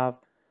we have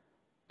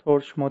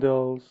torch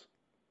models,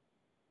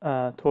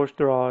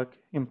 TorchDrug,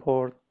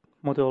 import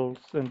models,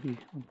 and we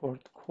import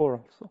core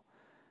also.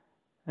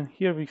 And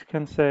here we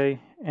can say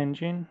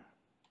engine.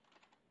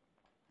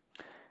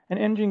 And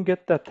engine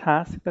get the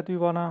task that we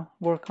want to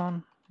work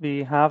on.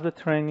 We have the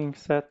training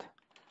set.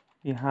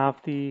 We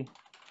have the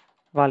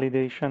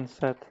validation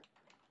set.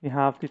 We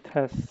have the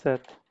test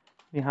set.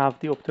 We have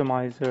the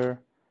optimizer.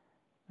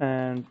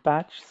 And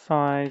batch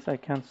size, I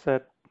can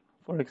set,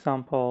 for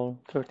example,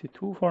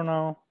 32 for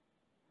now.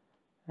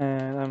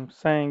 And I'm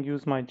saying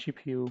use my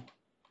GPU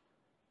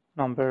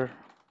number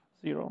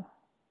 0.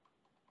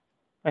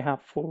 I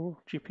have 4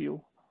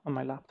 GPU on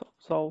my laptop.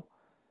 So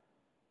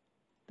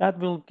that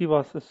will give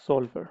us a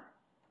solver.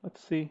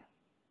 Let's see.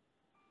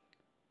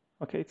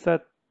 Okay, it's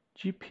at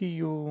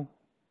GPU.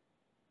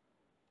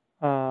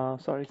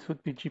 Sorry, it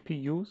should be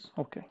GPUs.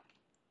 Okay.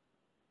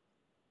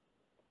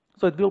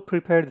 So it will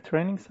prepare the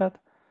training set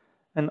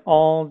and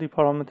all the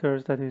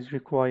parameters that is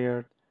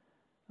required,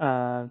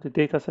 the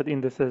dataset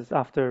indices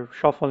after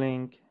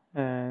shuffling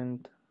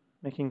and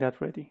making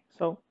that ready.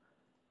 So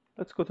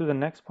let's go to the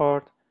next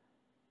part.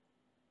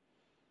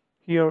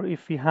 Here,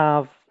 if we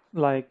have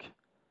like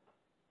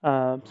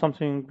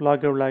something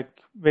logger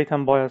like weight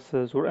and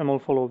biases or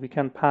ML follow, we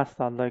can pass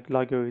that like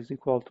logger is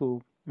equal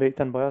to weight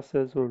and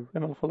biases or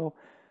ML follow.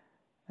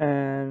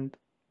 And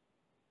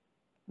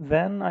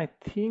then I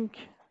think,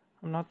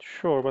 I'm not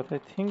sure, but I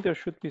think there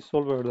should be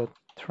solver that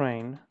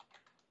train.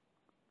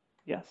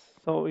 Yes,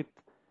 so it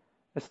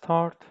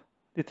start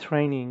the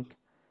training.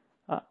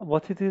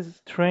 What it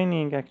is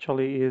training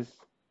actually is,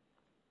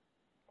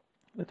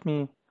 let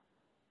me,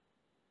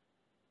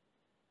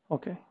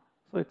 okay,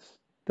 so it's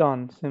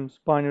done. Seems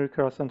binary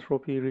cross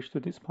entropy reached to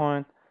this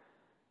point,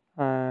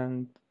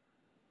 and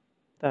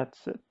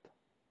that's it.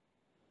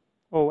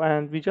 Oh,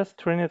 and we just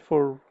train it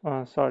for,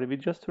 sorry, we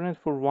just train it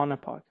for one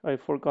epoch. I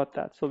forgot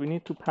that. So we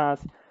need to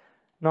pass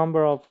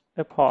number of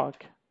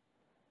epoch,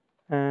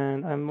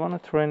 and I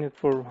want to train it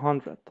for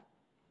 100.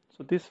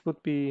 So this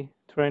would be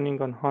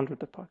training on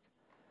 100 epoch.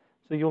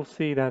 So you'll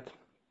see that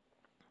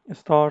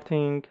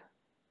starting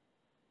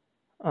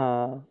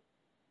uh,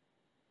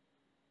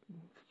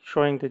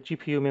 showing the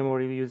GPU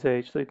memory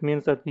usage. So it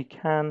means that we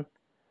can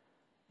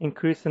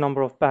increase the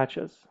number of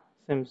batches.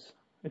 Seems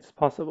it's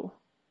possible.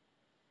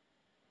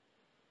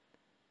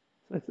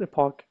 So it's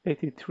epoch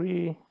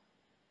 83.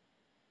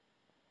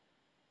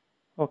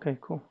 Okay,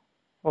 cool.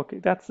 Okay,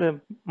 that's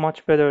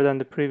much better than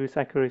the previous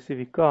accuracy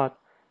we got.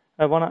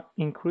 I want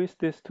to increase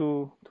this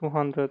to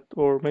 200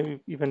 or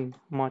maybe even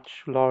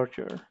much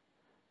larger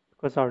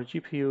because our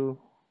GPU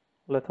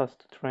let us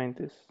to train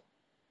this.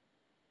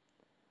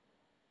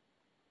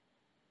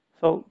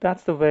 So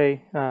that's the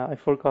way, I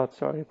forgot,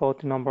 sorry, about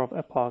the number of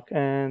epoch.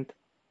 And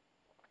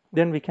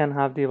then we can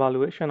have the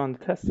evaluation on the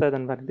test set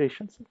and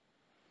validation set,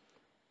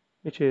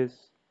 which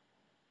is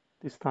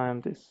this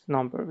time this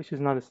number, which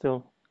is not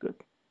still good.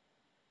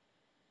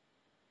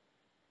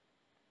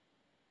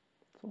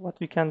 So what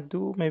we can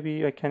do,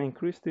 maybe I can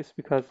increase this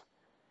because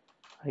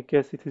I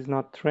guess it is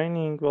not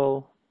training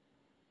well.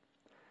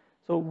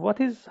 So what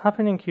is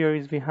happening here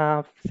is we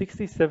have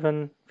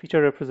 67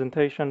 feature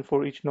representation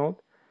for each node,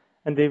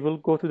 and they will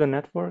go to the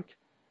network,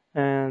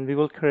 and we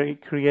will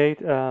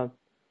create a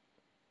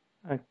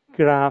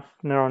graph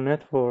neural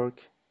network,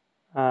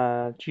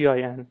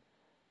 GIN.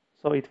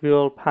 So it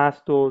will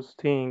pass those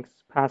things,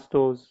 pass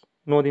those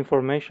node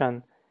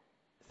information,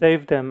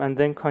 save them, and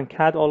then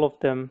concat all of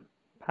them,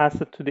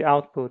 pass it to the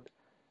output,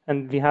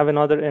 and we have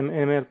another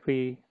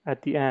MLP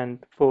at the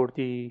end for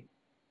the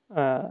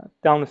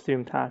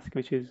downstream task,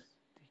 which is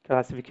the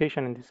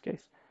classification in this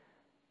case.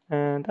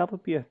 And that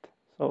would be it.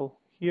 So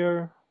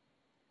here,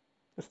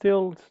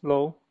 still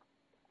slow,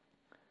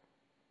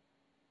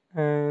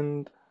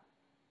 and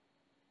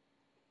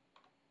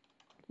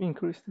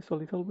increase this a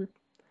little bit.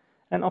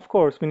 And of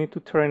course, we need to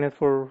train it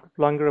for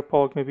longer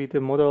epoch. Maybe the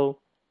model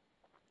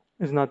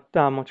is not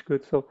that much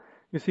good. So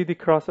you see the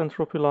cross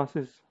entropy loss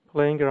is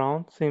playing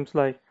around. Seems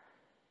like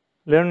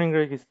learning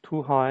rate is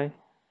too high.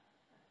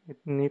 It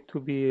need to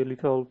be a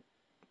little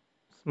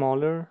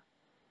smaller.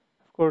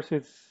 Of course,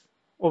 it's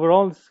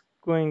overall it's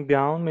going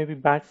down. Maybe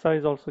batch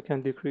size also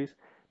can decrease.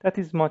 That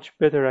is much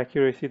better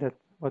accuracy than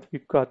what we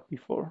got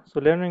before.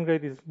 So learning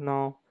rate is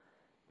now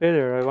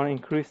better. I want to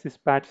increase this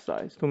batch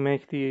size to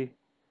make the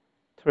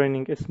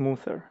training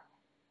smoother.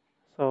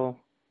 So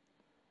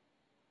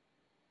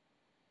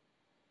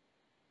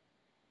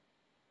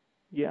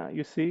yeah,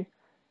 you see,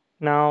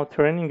 now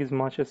training is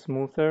much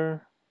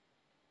smoother.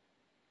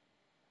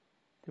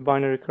 The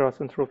binary cross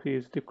entropy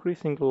is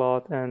decreasing a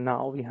lot, and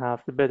now we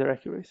have the better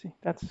accuracy.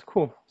 That's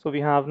cool. So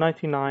we have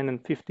 99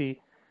 and 50%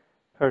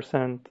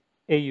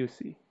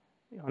 AUC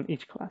on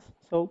each class.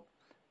 So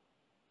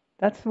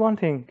that's one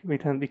thing we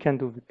can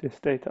do with this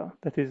data.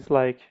 That is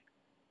like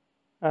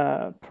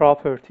a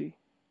property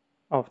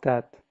of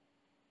that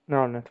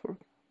neural network.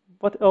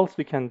 What else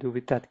we can do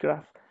with that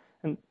graph?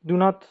 And do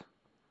not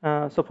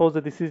suppose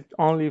that this is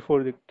only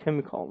for the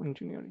chemical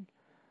engineering.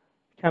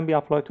 It can be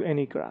applied to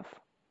any graph.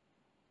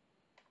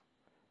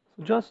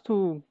 So just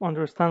to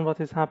understand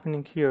what is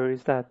happening here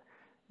is that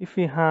if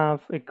we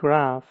have a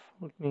graph,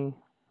 let me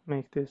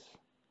make this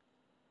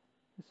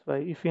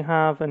way. If we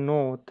have a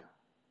node,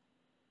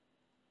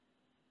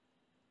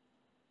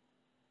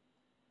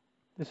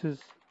 this is,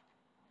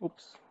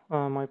 oops,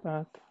 my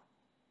bad.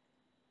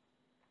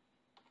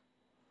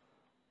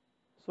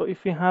 So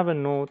if we have a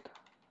node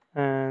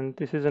and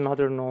this is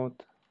another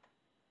node,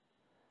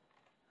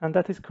 and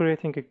that is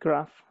creating a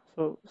graph.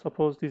 So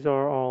suppose these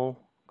are all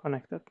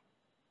connected,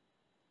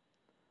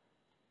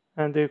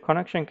 and the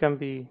connection can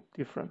be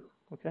different,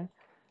 okay?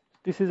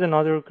 This is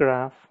another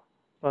graph,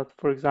 but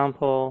for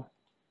example,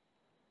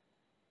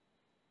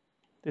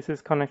 this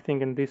is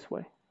connecting in this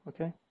way,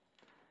 okay?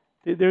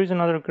 There is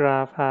another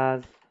graph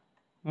has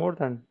more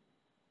than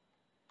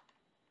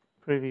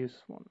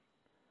previous one.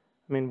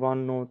 I mean,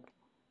 one node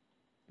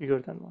bigger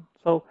than one.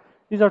 So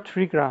these are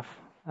three graphs.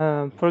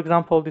 For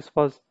example, this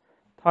was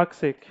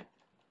toxic.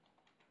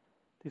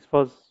 This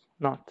was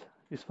not.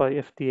 This was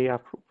FDA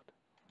approved.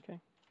 Okay.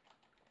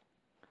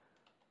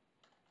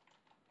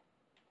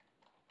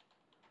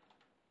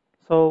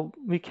 So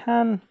we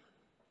can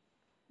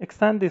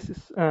extend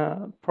this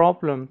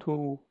problem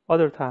to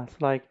other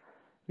tasks. Like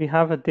We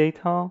have a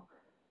data.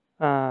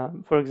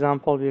 For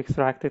example, we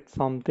extracted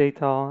some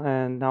data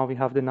and now we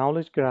have the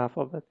knowledge graph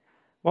of it.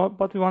 Well,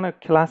 but we want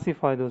to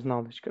classify those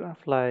knowledge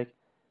graph. Like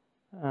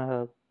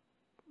uh,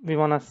 we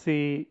want to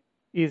see,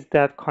 is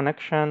that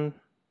connection,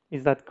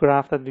 is that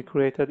graph that we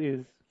created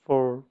is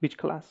for which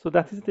class? So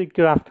that is the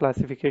graph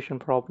classification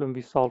problem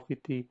we solve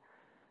with the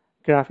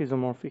graph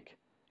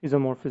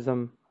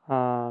isomorphism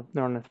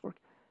neural network.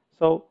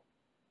 So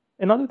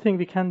another thing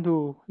we can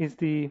do is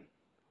the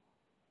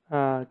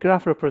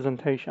graph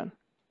representation.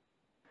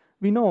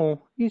 We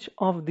know each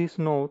of these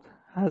nodes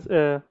has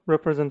a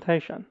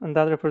representation, and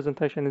that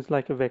representation is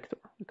like a vector.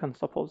 You can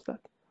suppose that.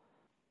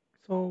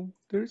 So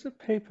there is a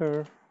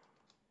paper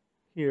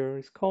here,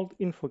 it's called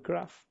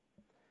infograph.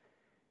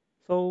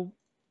 So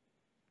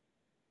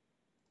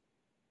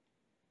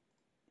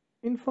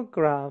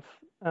infograph,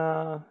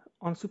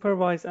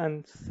 unsupervised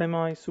and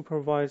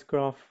semi-supervised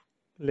graph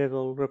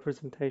level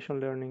representation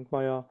learning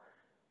via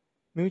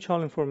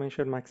mutual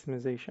information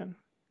maximization.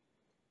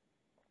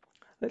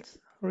 Let's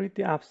read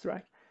the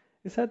abstract.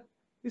 It said,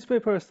 this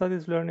paper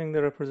studies learning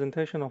the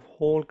representation of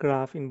whole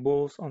graph in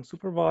both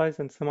unsupervised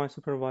and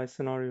semi-supervised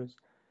scenarios.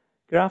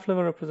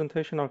 Graph-level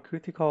representation are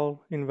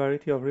critical in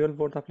variety of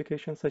real-world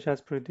applications, such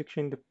as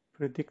predicting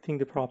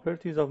the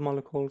properties of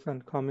molecules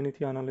and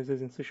community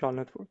analysis in social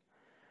networks.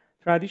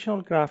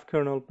 Traditional graph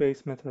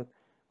kernel-based methods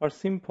are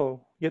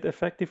simple yet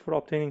effective for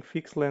obtaining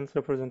fixed-length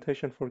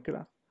representation for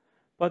graph,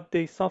 but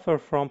they suffer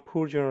from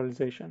poor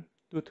generalization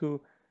due to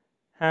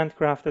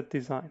handcrafted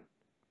design.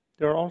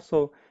 There are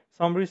also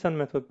some recent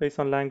methods based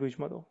on language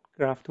model,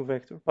 graph to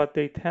vector, but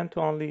they tend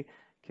to only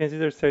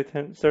consider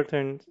certain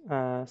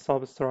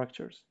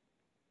substructures.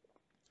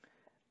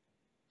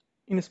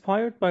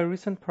 Inspired by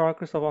recent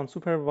progress of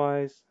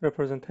unsupervised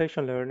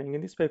representation learning,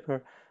 in this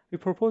paper, we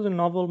propose a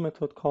novel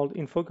method called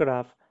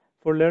infograph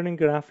for learning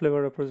graph-level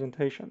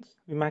representations.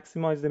 We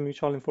maximize the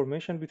mutual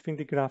information between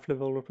the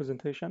graph-level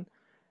representation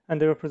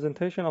and the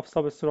representation of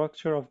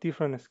substructure of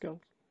different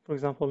scales. For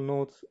example,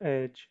 nodes,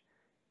 edge,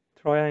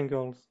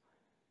 triangles.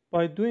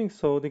 By doing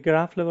so, the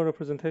graph-level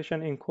representation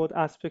encodes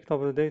aspects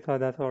of the data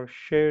that are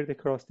shared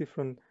across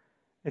different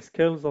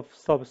scales of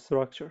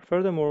substructure.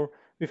 Furthermore,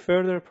 we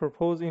further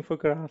propose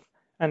infograph,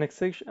 an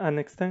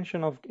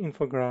extension of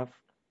infograph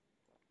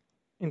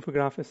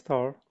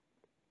star,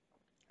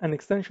 an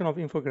extension of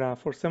infograph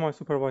for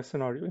semi-supervised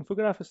scenario.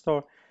 Infograph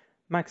star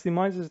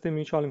maximizes the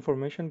mutual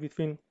information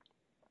between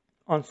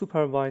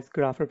unsupervised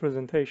graph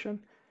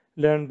representation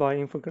learned by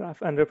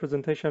infograph and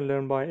representation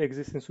learned by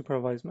existing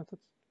supervised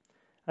methods.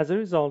 As a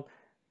result,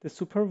 the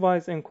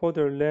supervised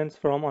encoder learns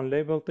from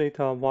unlabeled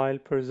data while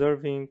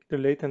preserving the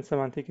latent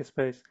semantic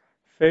space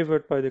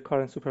favored by the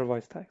current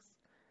supervised text.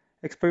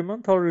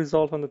 Experimental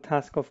results on the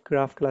task of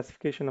graph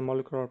classification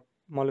and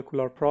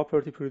molecular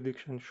property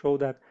prediction show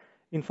that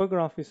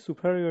infograph is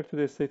superior to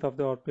the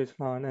state-of-the-art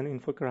baseline, and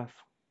infograph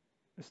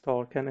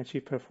star can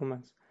achieve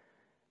performance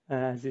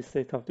as the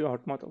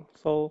state-of-the-art model.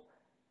 So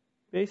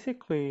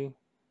basically,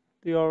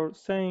 they are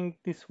saying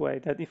this way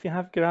that if you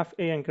have graph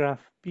A and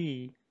graph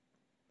B,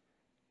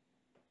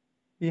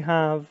 we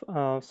have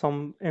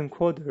some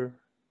encoder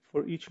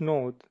for each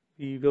node.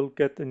 We will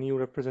get a new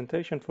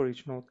representation for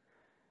each node.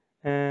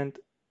 And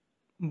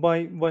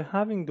by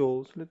having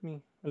those, let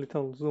me a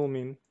little zoom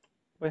in.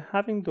 By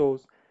having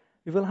those,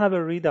 we will have a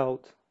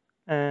readout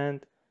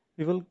and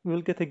we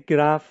will get a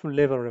graph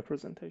level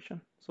representation.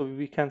 So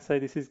we can say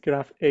this is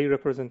graph A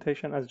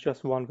representation as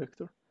just one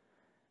vector.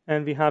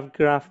 And we have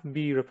graph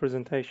B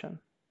representation.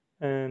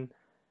 And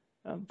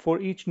for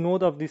each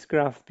node of this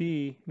graph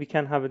B, we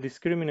can have a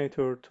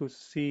discriminator to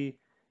see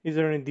is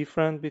there any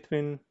difference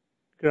between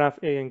graph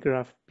A and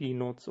graph B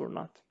nodes or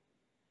not.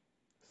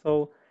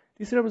 So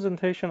this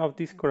representation of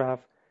this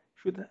graph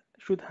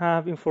should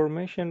have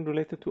information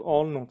related to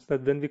all nodes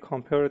that when we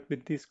compare it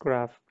with this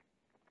graph,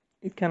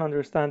 it can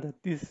understand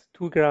that these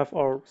two graphs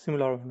are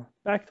similar or not.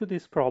 Back to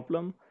this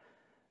problem,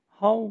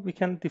 how we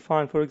can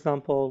define, for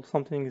example,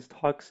 something is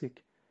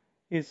toxic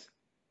is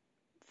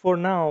for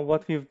now,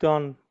 what we've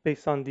done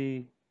based on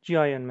the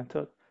GIN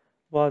method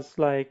was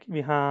like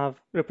we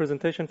have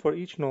representation for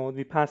each node,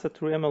 we pass it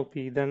through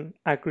MLP, then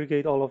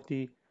aggregate all of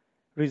the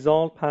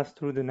result passed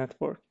through the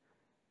network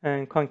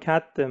and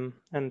concat them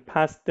and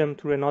pass them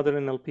through another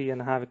NLP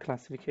and have a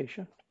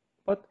classification.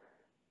 But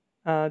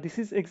this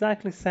is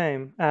exactly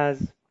same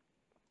as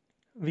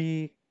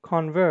we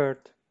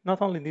convert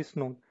not only this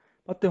node,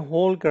 but the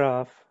whole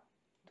graph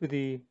to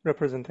the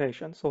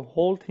representation. So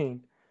whole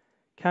thing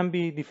can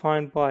be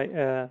defined by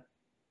a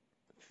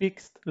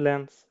fixed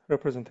length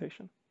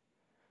representation.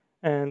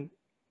 And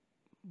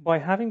by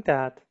having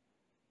that,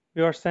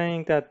 we are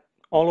saying that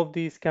all of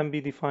these can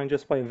be defined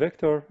just by a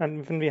vector.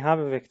 And when we have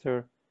a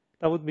vector,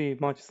 that would be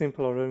much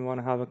simpler when we want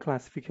to have a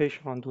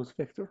classification on those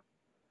vectors.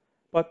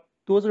 But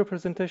those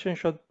representations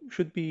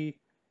should be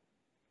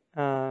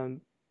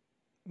um,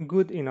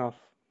 good enough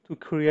to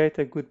create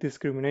a good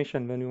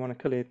discrimination when we want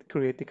to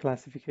create the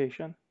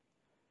classification.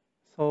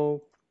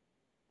 So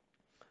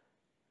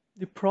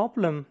the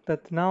problem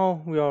that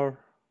now we are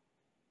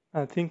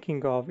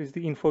thinking of is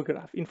the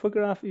infograph.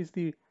 Infograph is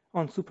the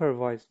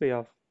unsupervised way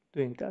of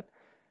doing that.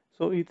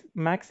 So it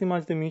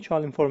maximizes the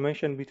mutual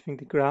information between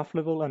the graph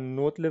level and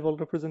node level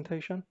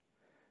representation.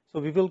 So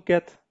we will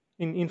get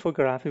in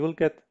infograph, we will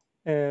get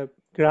a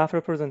graph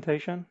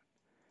representation.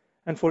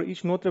 And for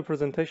each node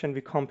representation,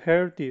 we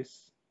compare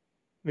this.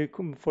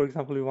 For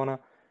example, we want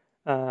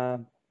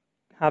to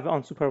have an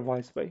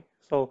unsupervised way.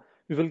 So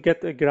we will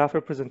get a graph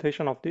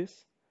representation of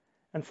this.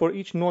 And for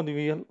each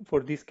node,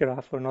 for this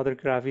graph or another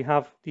graph, we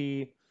have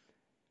the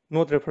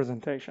node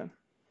representation.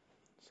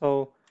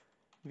 So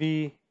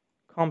we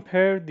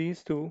compare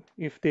these two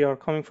if they are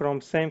coming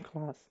from same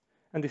class,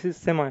 and this is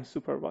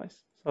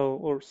semi-supervised, so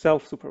or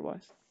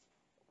self-supervised.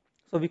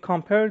 So we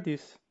compare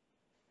this,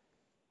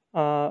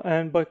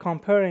 and by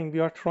comparing, we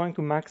are trying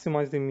to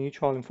maximize the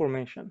mutual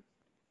information.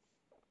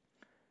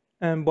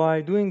 And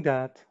by doing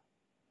that,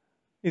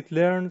 it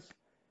learns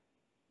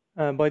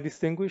by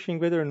distinguishing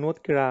whether a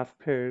node graph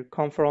pair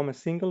come from a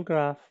single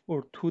graph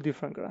or two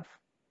different graphs.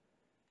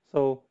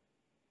 So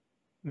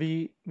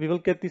we will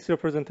get this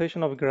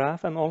representation of a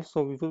graph, and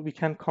also we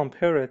can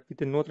compare it with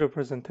the node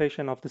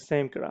representation of the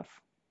same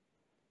graph.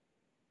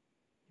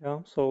 Yeah,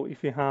 so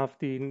if we have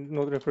the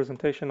node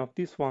representation of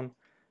this one,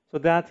 so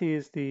that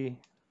is the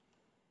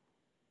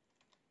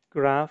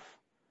graph.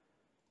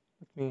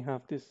 Let me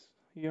have this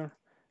here.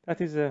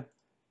 That is a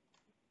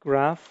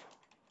graph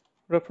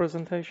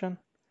representation,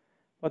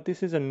 but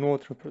this is a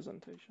node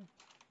representation.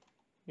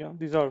 Yeah,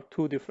 these are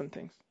two different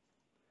things.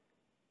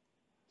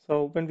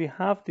 So when we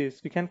have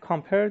this, we can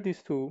compare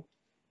these two.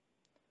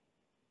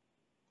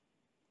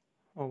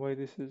 Oh, wait,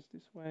 this is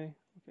this way.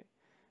 Okay.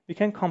 We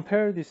can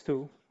compare these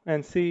two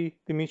and see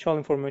the mutual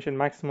information,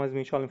 maximize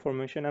mutual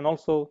information, and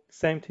also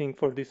same thing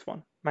for this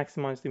one,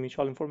 maximize the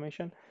mutual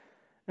information.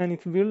 And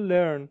it will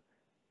learn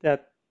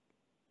that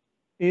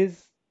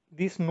is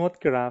this node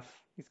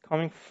graph is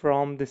coming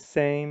from the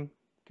same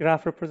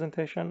graph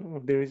representation, or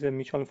there is a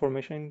mutual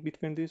information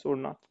between these or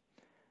not.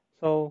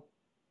 So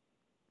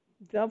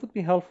that would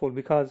be helpful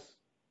because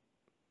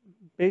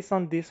based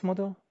on this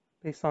model,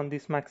 based on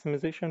this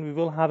maximization, we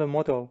will have a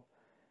model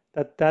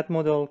that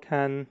model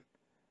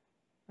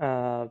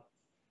uh,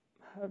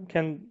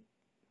 can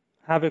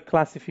have a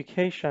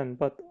classification,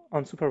 but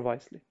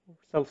unsupervisedly,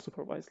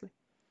 self-supervisedly.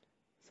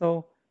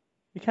 So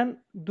we can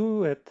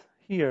do it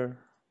here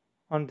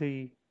on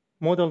the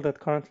model that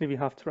currently we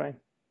have trained.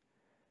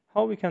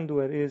 How we can do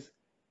it is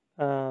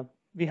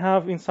we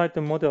have inside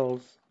the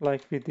models,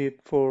 like we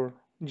did for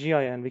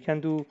GIN, we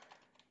can do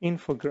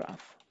infograph.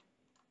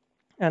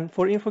 And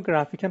for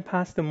infograph, we can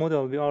pass the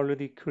model we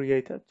already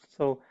created.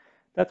 So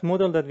that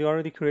model that we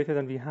already created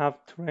and we have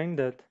trained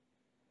it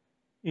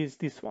is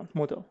this one,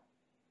 model.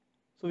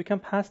 So we can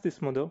pass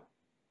this model.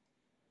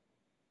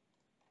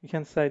 We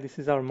can say this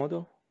is our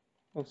model.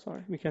 Oh,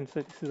 sorry. We can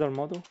say this is our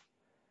model.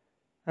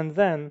 And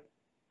then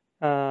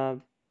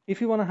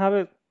if you want to have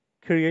a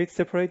create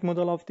separate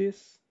model of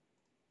this,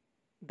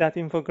 that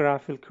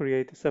infograph will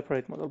create a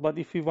separate model. But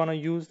if you want to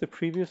use the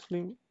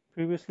previously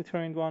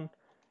trained one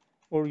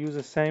or use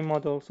the same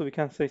model, so we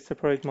can say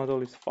separate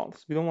model is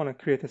false. We don't want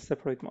to create a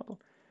separate model.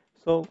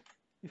 So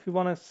if you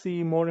want to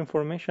see more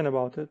information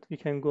about it, we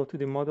can go to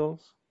the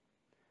models.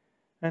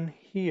 And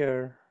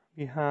here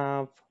we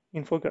have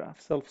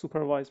infograph,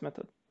 self-supervised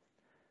method.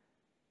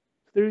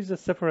 There is a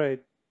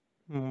separate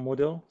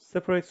model,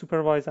 separate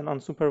supervised and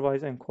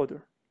unsupervised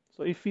encoder.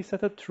 So if we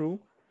set it true,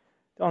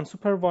 the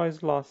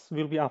unsupervised loss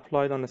will be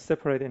applied on a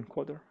separate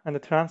encoder, and the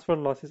transfer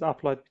loss is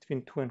applied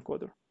between two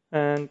encoder.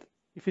 And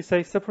if we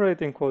say separate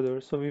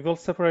encoder, so we will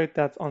separate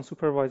that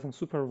unsupervised and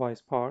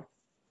supervised part.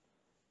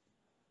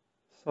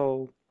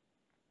 So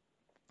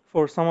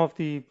for some of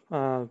the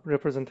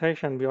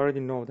representation, we already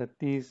know that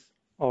these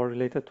are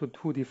related to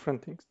two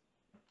different things.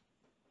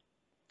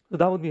 So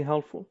that would be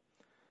helpful.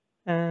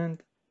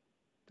 And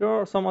there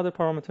are some other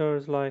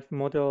parameters like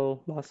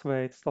model, loss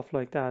weight, stuff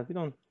like that. We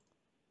don't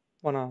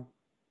want to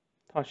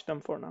touch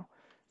them for now.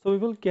 So we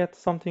will get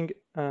something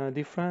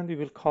different. We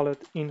will call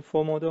it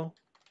info model.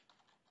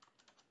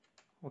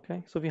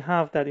 Okay, so we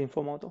have that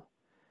info model.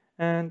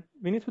 And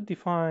we need to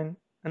define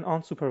an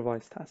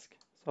unsupervised task.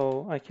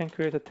 So I can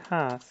create a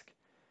task,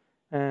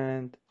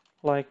 and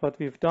like what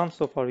we've done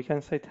so far, we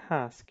can say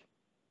task.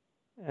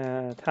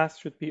 Task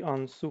should be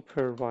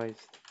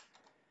unsupervised.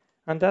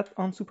 And that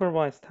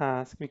unsupervised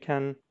task, we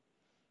can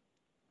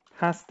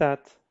pass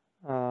that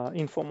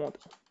info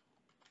model.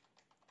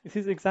 This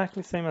is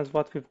exactly the same as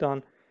what we've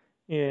done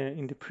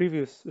in the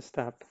previous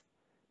step,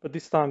 but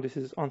this time this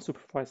is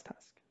unsupervised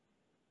task.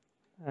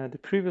 The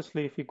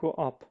previously, if we go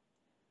up,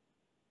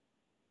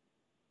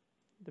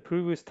 the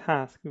previous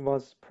task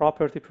was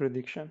property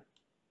prediction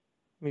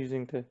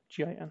using the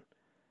GIN.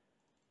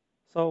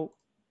 So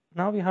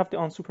now we have the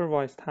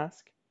unsupervised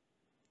task,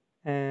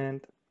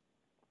 and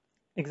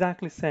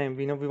exactly same.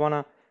 We know we want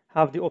to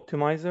have the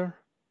optimizer,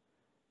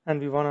 and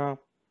we want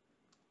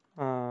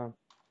to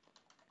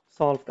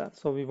solve that.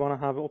 So we want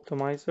to have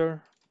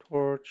optimizer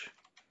torch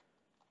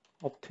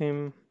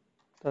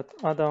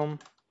optim.adam,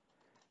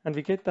 And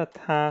we get that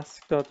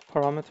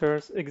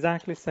task.parameters,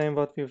 exactly same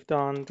what we've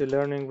done. The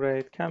learning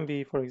rate can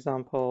be, for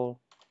example,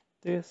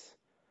 this.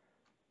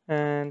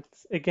 And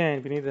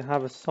again, we need to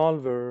have a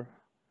solver.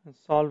 And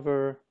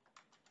solver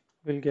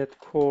will get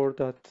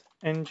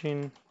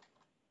core.engine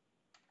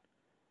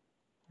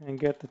and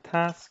get the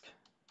task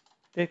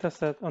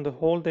dataset. On the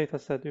whole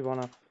dataset, we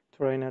want to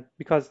train it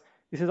because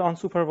this is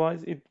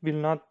unsupervised. It will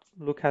not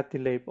look at the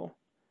label.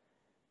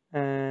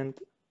 And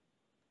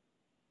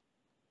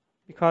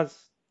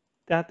because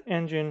that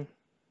engine,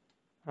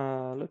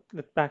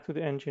 let's back to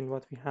the engine,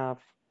 what we have,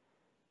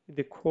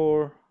 the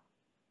core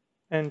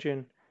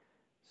engine.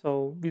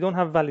 So we don't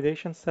have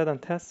validation set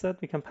and test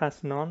set. We can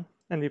pass none,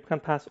 and we can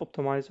pass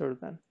optimizer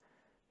then.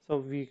 So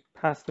we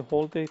pass the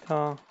whole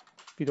data.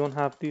 We don't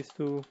have these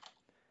two,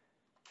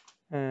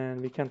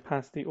 and we can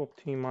pass the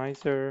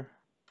optimizer.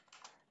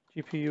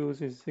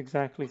 GPUs is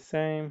exactly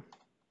same,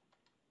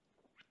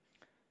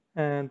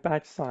 and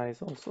batch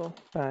size also.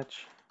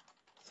 Batch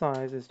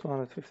size is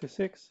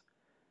 256,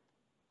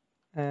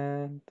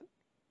 and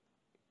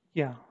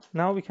yeah.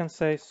 Now we can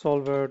say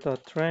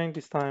solver.train.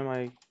 This time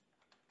I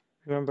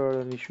remember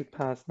that we should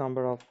pass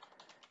number of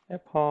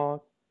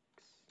epochs,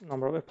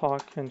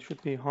 and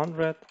should be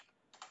 100.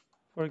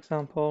 For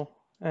example,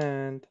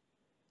 and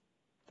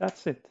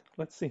that's it.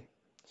 Let's see.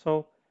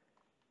 So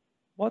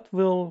what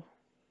we'll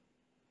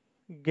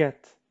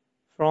get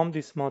from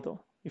this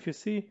model, if you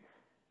see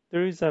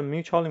there is a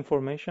mutual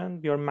information,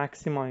 we are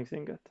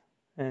maximizing it,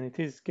 and it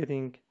is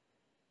getting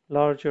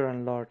larger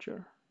and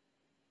larger.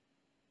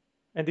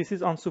 And this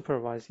is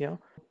unsupervised, yeah?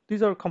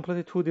 These are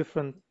completely two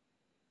different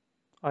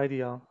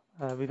idea.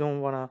 We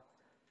don't want to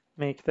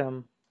make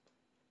them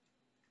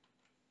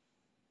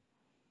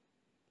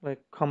like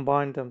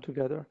combine them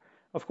together.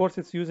 Of course,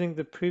 it's using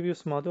the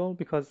previous model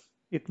because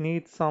it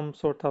needs some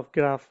sort of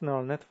graph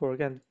neural network,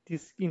 and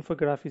this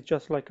infograph is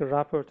just like a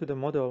wrapper to the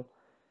model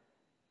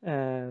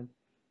uh,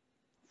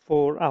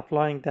 for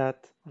applying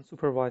that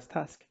unsupervised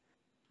task.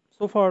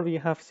 So far, we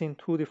have seen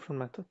two different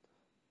methods.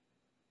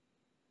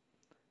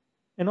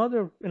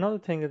 Another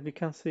thing that we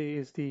can see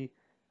is the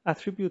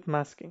attribute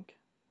masking.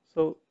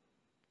 So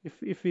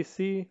if we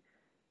see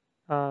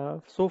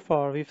so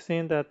far, we've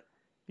seen that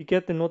we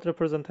get the node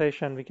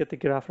representation, we get the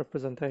graph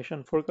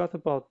representation. Forget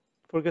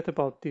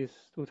about these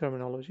two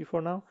terminology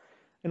for now.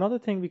 Another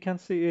thing we can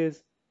see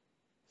is,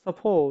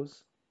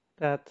 suppose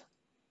that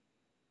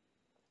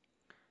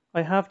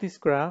I have this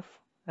graph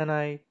and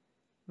I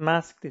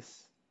mask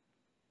this.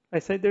 I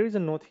say there is a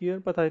node here,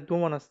 but I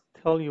don't want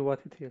to tell you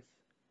what it is.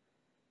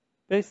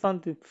 Based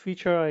on the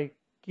feature I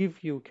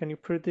give you, can you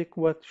predict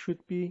what should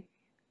be?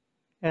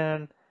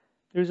 And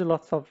there's a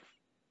lots of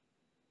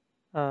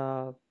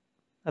uh,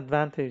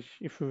 advantage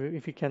if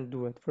we can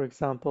do it. For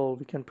example,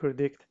 we can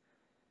predict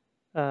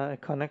a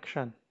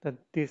connection that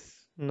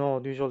this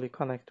node usually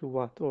connect to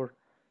what, or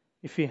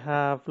if we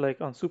have like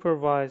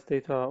unsupervised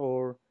data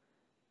or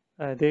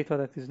data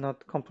that is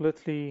not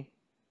completely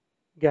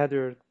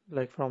gathered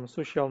like from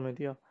social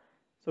media,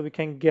 so we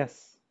can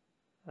guess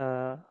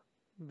uh,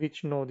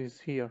 which node is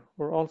here.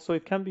 Or also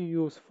it can be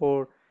used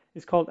for,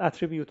 it's called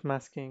attribute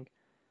masking.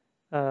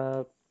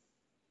 uh,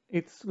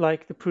 it's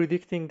like the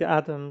predicting the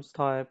atoms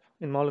type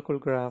in molecule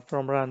graph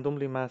from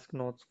randomly masked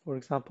nodes. For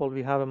example,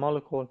 we have a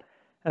molecule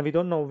and we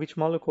don't know which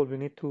molecule we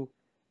need to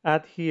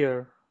add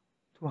here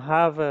to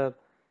have a,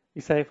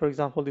 we say, for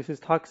example, this is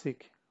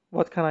toxic.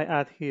 What can I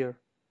add here?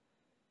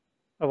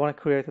 I want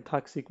to create a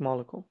toxic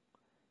molecule.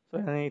 So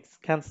and it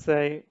can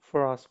say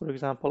for us, for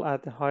example,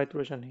 add the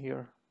hydrogen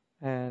here,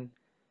 and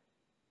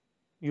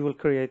you will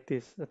create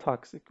this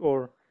toxic.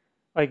 Or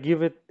I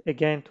give it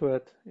again to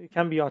it. It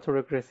can be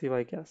autoregressive,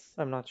 I guess.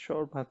 I'm not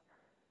sure, but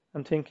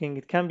I'm thinking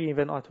it can be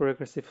even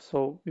autoregressive.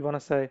 So we want to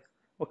say,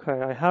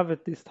 okay, I have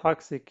it this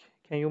toxic.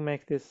 Can you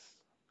make this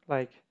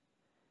like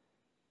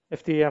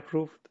FDA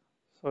approved?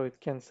 So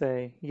it can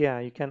say, yeah,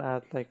 you can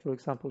add like, for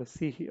example, a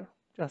C here.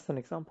 Just an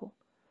example.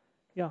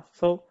 Yeah,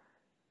 so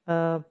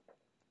uh,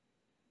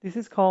 this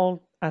is called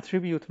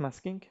attribute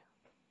masking.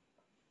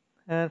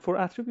 And for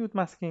attribute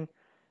masking,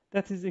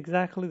 that is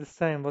exactly the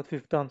same what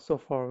we've done so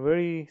far,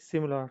 very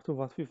similar to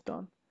what we've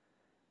done.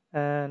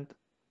 And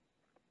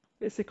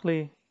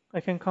basically,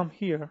 I can come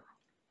here.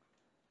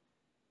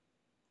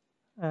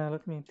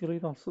 Let me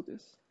delete also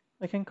this.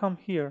 I can come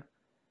here.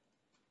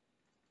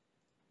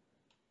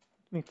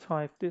 Let me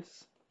type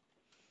this.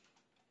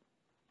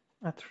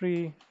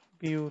 Attribute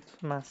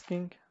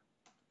masking.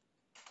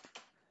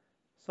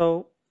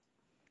 So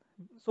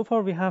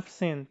far we have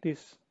seen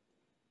this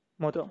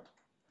model.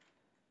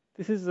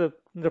 This is a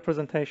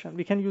representation.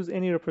 We can use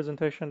any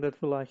representation that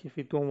we like if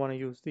we don't want to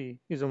use the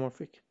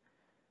isomorphic.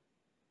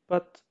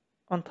 But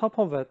on top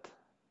of it,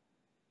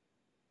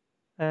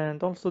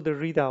 and also the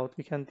readout,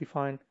 we can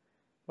define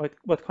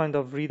what kind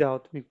of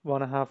readout we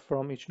want to have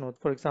from each node.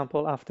 For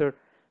example, after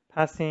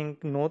passing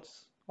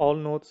nodes, all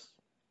nodes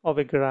of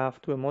a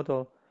graph to a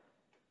model,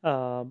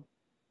 uh,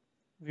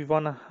 we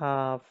want to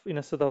have,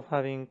 instead of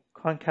having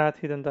concat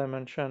hidden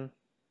dimension,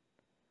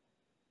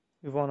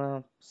 we want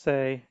to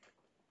say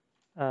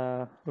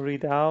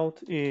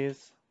readout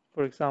is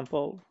for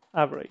example,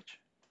 average.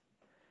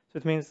 So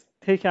it means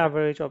take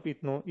average of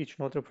each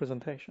node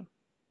representation.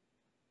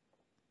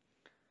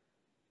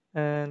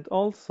 And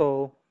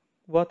also,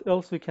 what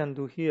else we can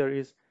do here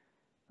is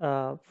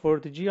for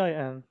the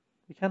GIN,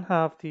 we can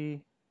have the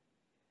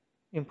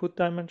input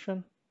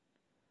dimension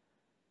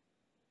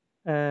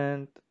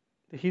and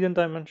the hidden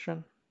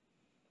dimension,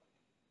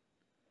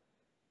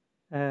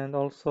 and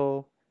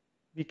also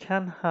we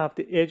can have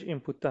the edge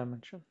input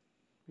dimension,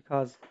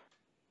 because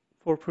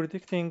for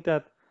predicting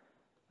that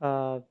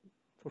for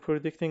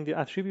predicting the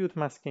attribute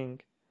masking,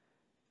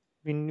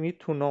 we need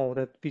to know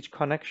that which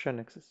connection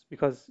exists,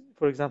 because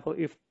for example,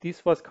 if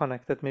this was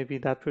connected, maybe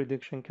that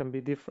prediction can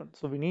be different.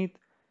 So we need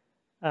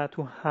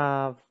to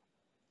have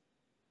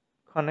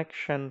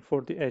connection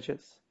for the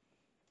edges.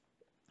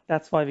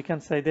 That's why we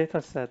can say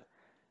dataset,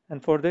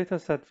 and for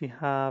dataset we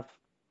have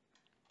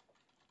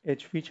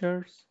edge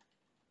feature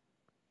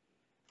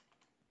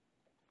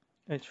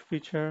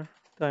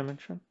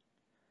dimension.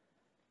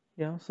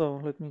 Yeah, so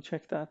let me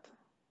check that.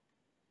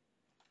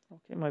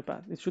 Okay, my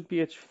bad. It should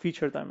be edge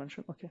feature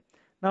dimension. Okay,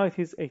 now it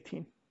is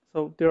 18.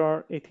 So there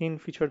are 18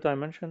 feature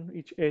dimension.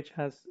 Each edge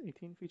has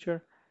 18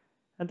 feature,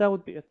 and that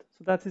would be it.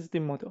 So that is the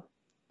model.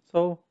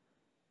 So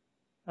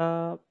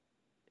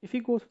if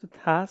you go to the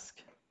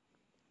task,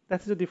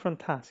 that is a different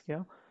task.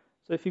 Yeah.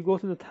 So if you go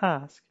to the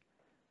task,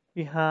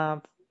 we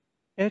have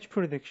edge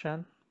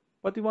prediction.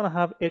 What do we want to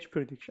have edge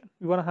prediction?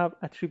 We want to have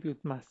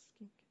attribute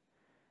masking.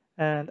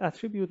 And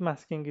attribute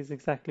masking is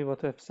exactly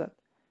what I've said.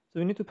 So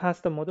we need to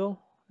pass the model,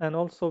 and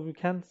also we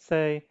can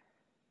say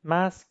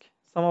mask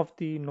some of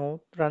the node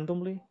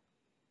randomly,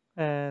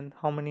 and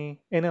how many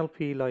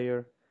MLP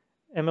layer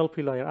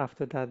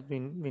after that we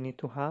need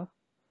to have.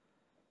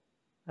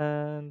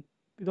 And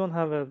we don't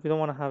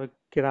want to have a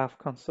graph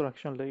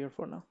construction layer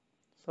for now.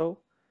 So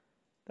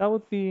that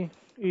would be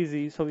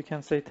easy. So we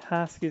can say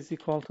task is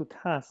equal to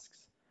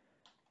tasks,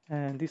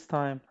 and this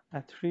time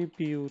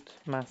attribute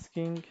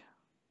masking,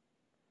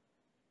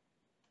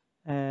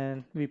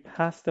 and we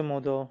pass the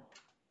model,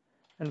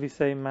 and we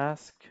say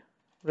mask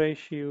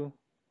ratio,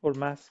 or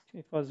mask,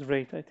 it was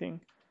rate, I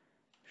think,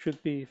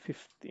 should be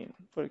 15,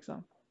 for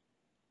example.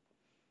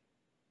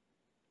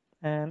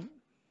 And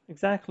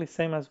exactly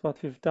same as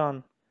what we've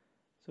done.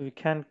 So we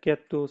can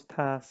get those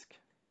tasks,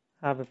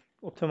 have an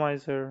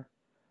optimizer,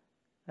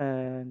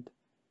 and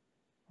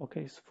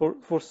okay, so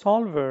for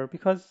solver,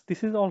 because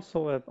this is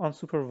also an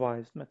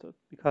unsupervised method,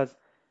 because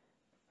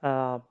we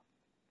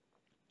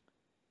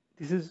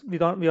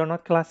are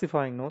not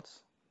classifying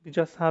nodes. We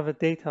just have a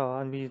data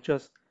and we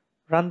just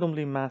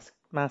randomly mask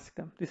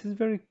them. This is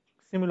very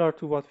similar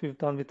to what we've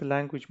done with the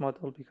language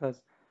model,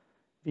 because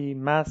we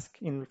mask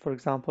for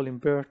example, in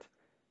BERT,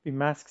 we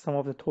mask some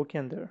of the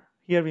token there.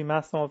 Here we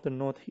mask some of the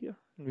node here,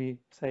 and we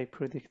say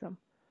predict them.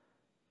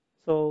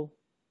 So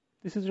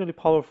this is really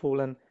powerful,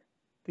 and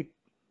the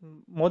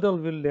model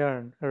will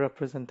learn a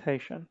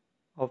representation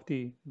of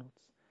the nodes.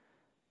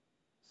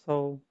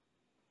 So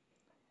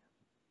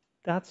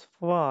that's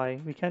why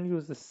we can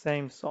use the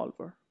same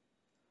solver.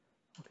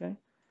 Okay,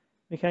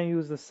 we can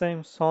use the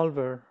same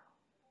solver,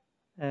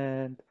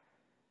 and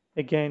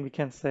again we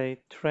can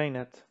say train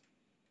it.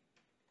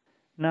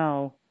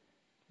 Now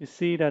you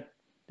see that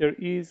there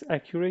is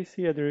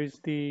accuracy, and there is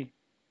the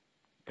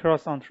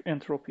cross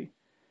entropy,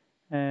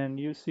 and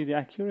you see the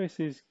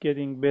accuracy is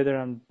getting better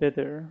and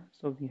better.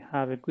 So we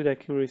have a good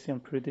accuracy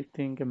on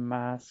predicting a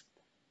masked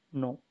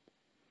node,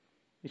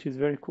 which is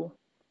very cool.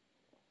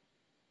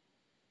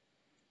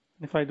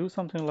 If I do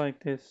something like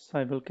this,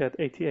 I will get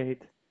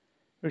 88,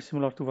 very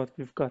similar to what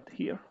we've got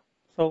here.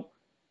 So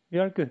we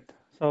are good.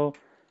 So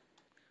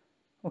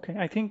okay,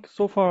 I think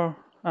so far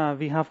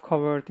we have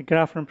covered the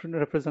graph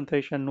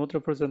representation, node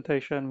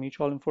representation,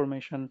 mutual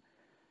information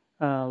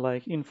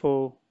like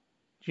info,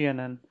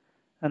 GNN,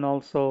 and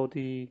also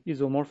the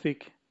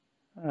isomorphic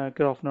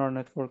graph neural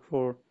network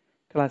for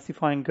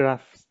classifying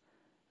graphs.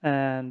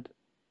 And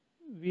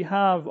we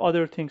have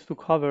other things to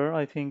cover.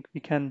 I think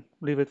we can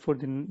leave it for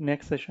the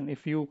next session.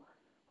 If you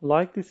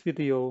like this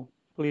video,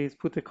 please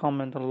put a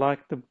comment and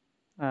like the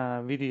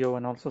video,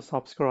 and also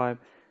subscribe.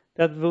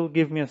 That will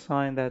give me a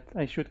sign that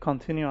I should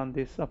continue on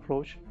this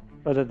approach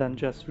rather than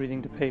just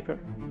reading the paper.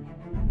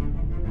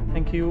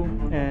 Thank you,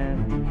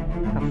 and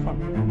have fun.